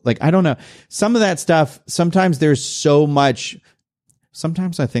becomes old. Like, I don't know. Some of that stuff. Sometimes there's so much.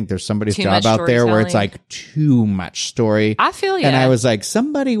 Sometimes I think there's somebody's Too job much out there where it's storytelling. like too much story. I feel you. And I was like,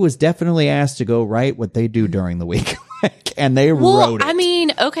 somebody was definitely asked to go write what they do during the week. And they wrote it. I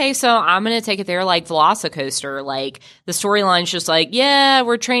mean, okay, so I'm going to take it there like Velocicoaster. Like, the storyline's just like, yeah,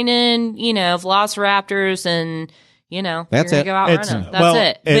 we're training, you know, velociraptors and, you know, That's you're it. going to go out It's- running. well,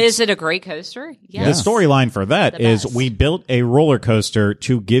 That's it. But it's- is it a great coaster? Yeah. The storyline for that The is best. we built a roller coaster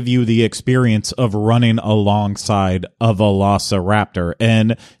to give you the experience of running alongside a velociraptor.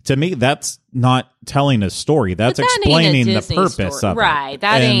 And to me, that's not telling a story. That's But that ain't a explaining the Disney purpose story. of it. Right.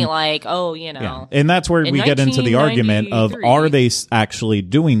 That And- ain't like, oh, you know. Yeah. And that's where In we get into the argument of, 1993. are they actually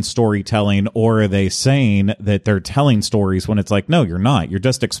doing storytelling, or are they saying that they're telling stories when it's like, no, you're not. You're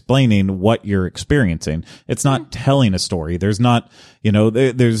just explaining what you're experiencing. It's not telling a story. There's not, you know,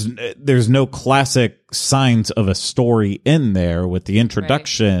 there's no classic signs of a story in there with the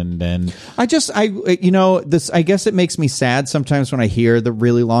introduction. And I guess it makes me sad sometimes when I hear the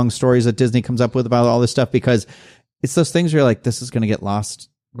really long stories that Disney comes up with about all this stuff, because it's those things where you're like, this is going to get lost.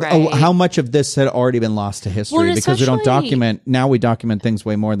 Right. Oh, how much of this had already been lost to history Well, because we don't especially- document. Now we document things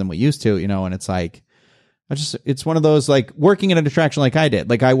way more than we used to, you know, and it's like, it's one of those, like, working at an attraction like I did.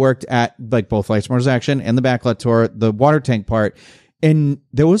 Like, I worked at like both Lights, Motors, Action and the Backlot Tour, the water tank part. And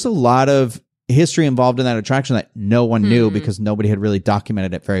there was a lot of history involved in that attraction that no one knew because nobody had really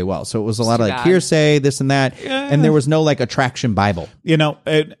documented it very well. So it was a lot of too like bad. hearsay, this and that. And there was no like attraction Bible. you know,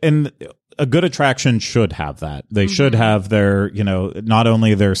 and a good attraction should have that. They should have their, you know, not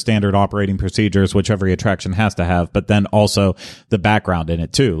only their standard operating procedures, which every attraction has to have, but then also the background in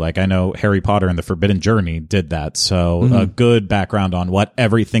it too. Like, I know Harry Potter and the Forbidden Journey did that. So a good background on what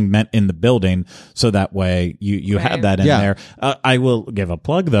everything meant in the building. So that way you had that in Yeah. there. I will give a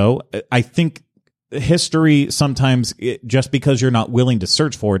plug though. I think history sometimes, just because you're not willing to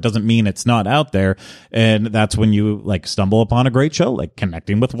search for it doesn't mean it's not out there. And that's when you like stumble upon a great show like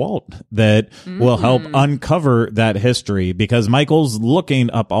Connecting with Walt that will help uncover that history, because Michael's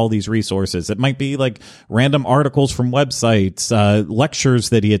looking up all these resources. It might be like random articles from websites,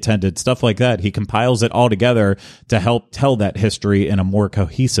 lectures that he attended, stuff like that. He compiles it all together to help tell that history in a more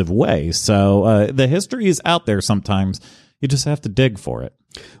cohesive way. So the history is out there sometimes. You just have to dig for it.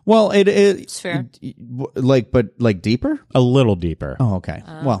 Well, It's fair. but deeper. A little deeper. Oh, okay.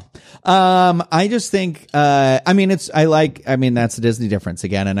 I just think, that's the Disney difference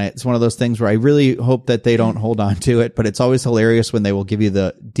again. And it's one of those things where I really hope that they don't hold on to it, but it's always hilarious when they will give you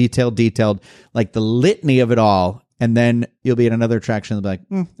the detailed, like the litany of it all. And then you'll be at another attraction and they'll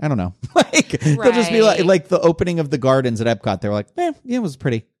be like, I don't know. They'll just be like the opening of the gardens at Epcot. They were like, yeah, it was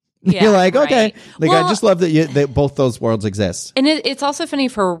pretty. Yeah, You're like, right. okay. Like, I Well, just love that both those worlds exist. And it's also funny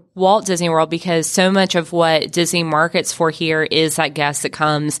for Walt Disney World because so much of what Disney markets for here is that guest that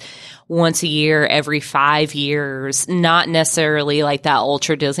comes once a year, every 5 years. Not necessarily like that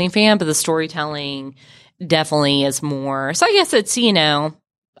ultra Disney fan, but the storytelling definitely is more. So I guess it's, you know,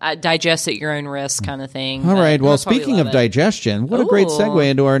 digest at your own risk kind of thing. All but right. Well, I'll probably speaking love of it. digestion, what a great Ooh. segue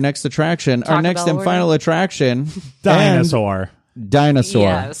into our next attraction. Our Taco next Bell and order? final attraction. Dinosaur. and Dinosaur.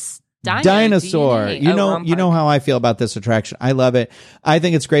 Yes. Dinosaur. DNA. You Rome know Park. how I feel about this attraction. I love it. I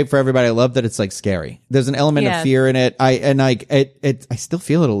think it's great for everybody. I love that it's like scary. There's an element of Yeah. fear in it. I still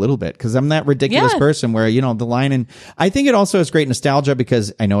feel it a little bit because I'm that ridiculous Yeah. person where, the line, and I think it also has great nostalgia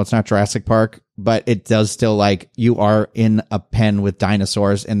because I know it's not Jurassic Park, but it does still like you are in a pen with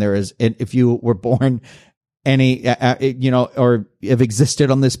dinosaurs, and there is, if you were born or have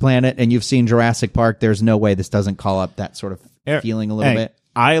existed on this planet and you've seen Jurassic Park, there's no way this doesn't call up that sort of feeling a little bit.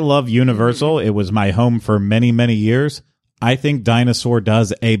 I love Universal. It was my home for many, many years. I think Dinosaur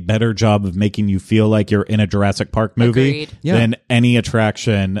does a better job of making you feel like you're in a Jurassic Park movie Agreed. Yeah. than any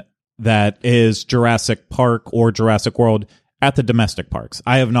attraction that is Jurassic Park or Jurassic World at the domestic parks.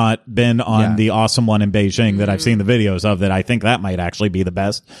 I have not been on the awesome one in Beijing that I've seen the videos of that I think that might actually be the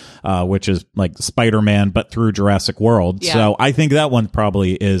best, which is like Spider-Man, but through Jurassic World. Yeah. So I think that one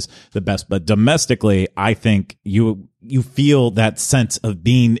probably is the best. But domestically, I think you feel that sense of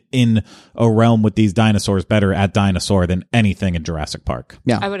being in a realm with these dinosaurs better at Dinosaur than anything in Jurassic Park.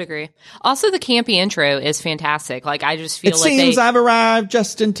 Yeah. I would agree. Also, the campy intro is fantastic. Like, I just feel It like seems I've arrived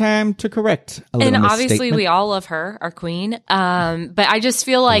just in time to correct a little and obviously misstatement. we all love her, our queen. But I just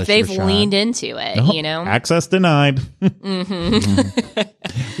feel like Alicia they've Rashad. leaned into it, Access denied.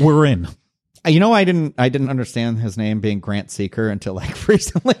 We're in. I didn't understand his name being Grant Seeker until like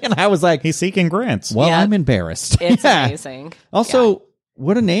recently, and I was like, He's seeking grants. well, Yeah. I'm embarrassed. It's Yeah. amazing. Also,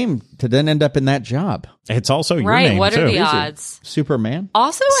 what a name to then end up in that job. It's also your Right. name, What too. are the odds? Superman.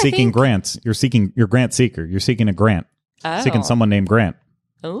 Also, I Seeking think grants. You're grant seeker. You're seeking a grant. Seeking someone named Grant.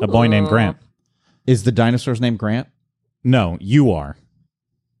 A boy named Grant. Is the dinosaur's name Grant? No, you are.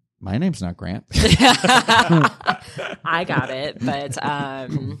 My name's not Grant. I got it, but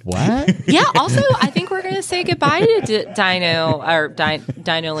What? yeah. Also, I think we're gonna say goodbye to Dino or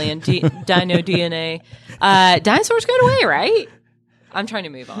Dino Land, Dino DNA. Dinosaurs going away, right? I'm trying to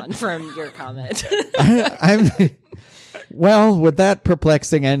move on from your comment. Well, with that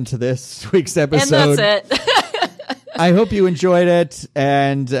perplexing end to this week's And episode, that's it. I hope you enjoyed it.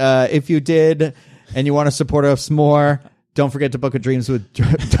 And if you did and you want to support us more, don't forget to book a dreams with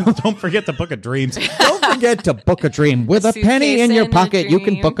Don't forget the Book of Dreams. don't forget to book a dream with a penny Suitcase in your and a pocket. You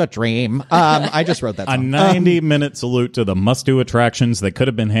can dream. book a dream. I just wrote that A song. 90-minute salute to the must-do attractions that could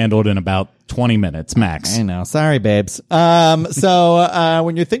have been handled in about 20 minutes max. I know. Sorry, babes. So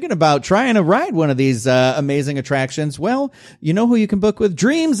when you're thinking about trying to ride one of these amazing attractions, well, you know who you can book with?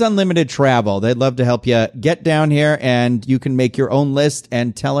 Dreams Unlimited Travel. They'd love to help you get down here, and you can make your own list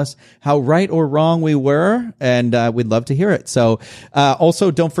and tell us how right or wrong we were, and we'd love to hear it. So also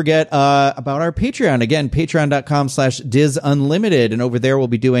don't forget about our Patreon. Again, patreon.com/DizUnlimited. And over there, we'll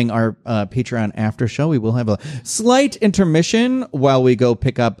be doing our Patreon after show. We will have a slight intermission while we go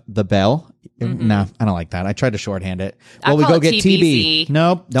pick up the bell. Nah, I don't like that. I tried to shorthand it. Well, we call go it get TBZ. TB.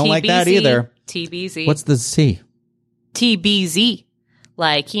 Nope, don't like that TBZ. either. TBZ. What's the C? TBZ?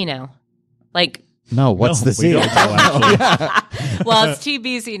 Like, like, No, what's No, the we Z? don't know, actually. well, it's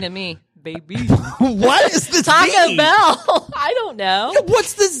TBZ to me, baby. What is the Taco Z? Bell. I don't know.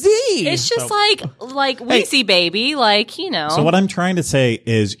 What's the Z? It's just like Weezy baby, like, So what I'm trying to say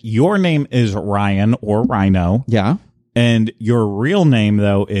is your name is Ryan or Rhino, Yeah. and your real name,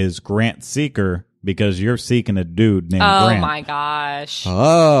 though, is Grant Seeker because you're seeking a dude named Oh Grant. my gosh.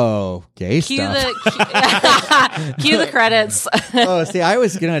 Oh, gay Cue stuff. cue the credits. Oh, see, I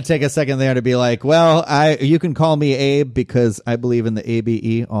was gonna take a second there to be like, well, you can call me Abe because I believe in the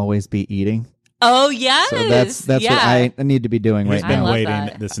ABE, always be eating. Oh yes. So that's yeah. what I need to be doing He's right been now. love waiting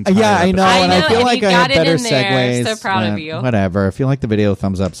that. this entire Yeah, I know, episode. and I feel and like you I have got it better in there. segues. So proud of you. Whatever. If you like the video,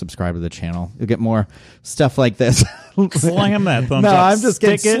 thumbs up, subscribe to the channel. You'll get more stuff like this. Slam that thumbs No, up. I'm just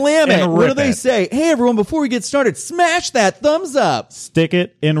kidding. Stick Slam it. and What do rip they it. say? Hey, everyone, before we get started, smash that thumbs up. Stick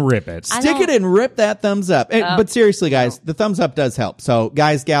it and rip it. Stick it and rip that thumbs up. But seriously, guys, the thumbs up does help. So,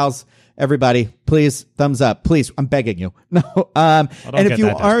 guys, gals, everybody, please, thumbs up. Please, I'm begging you. No. And if get you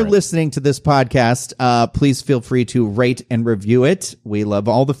that are desperate. listening to this podcast, please feel free to rate and review it. We love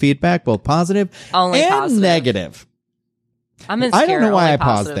all the feedback, both positive Only and positive. negative. I'm I insecure. don't know why Only I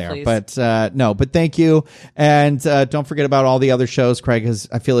paused positive, there, please. but no, but thank you. And don't forget about all the other shows, Craig, because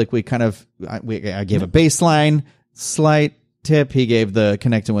I feel like we kind of, I gave a baseline, slight tip. He gave the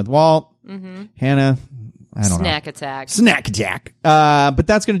connecting with Walt. Hannah, I don't know. Snack attack. Snack Jack. But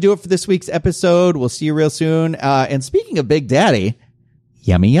that's going to do it for this week's episode. We'll see you real soon. And speaking of Big Daddy,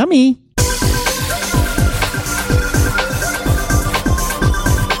 yummy, yummy.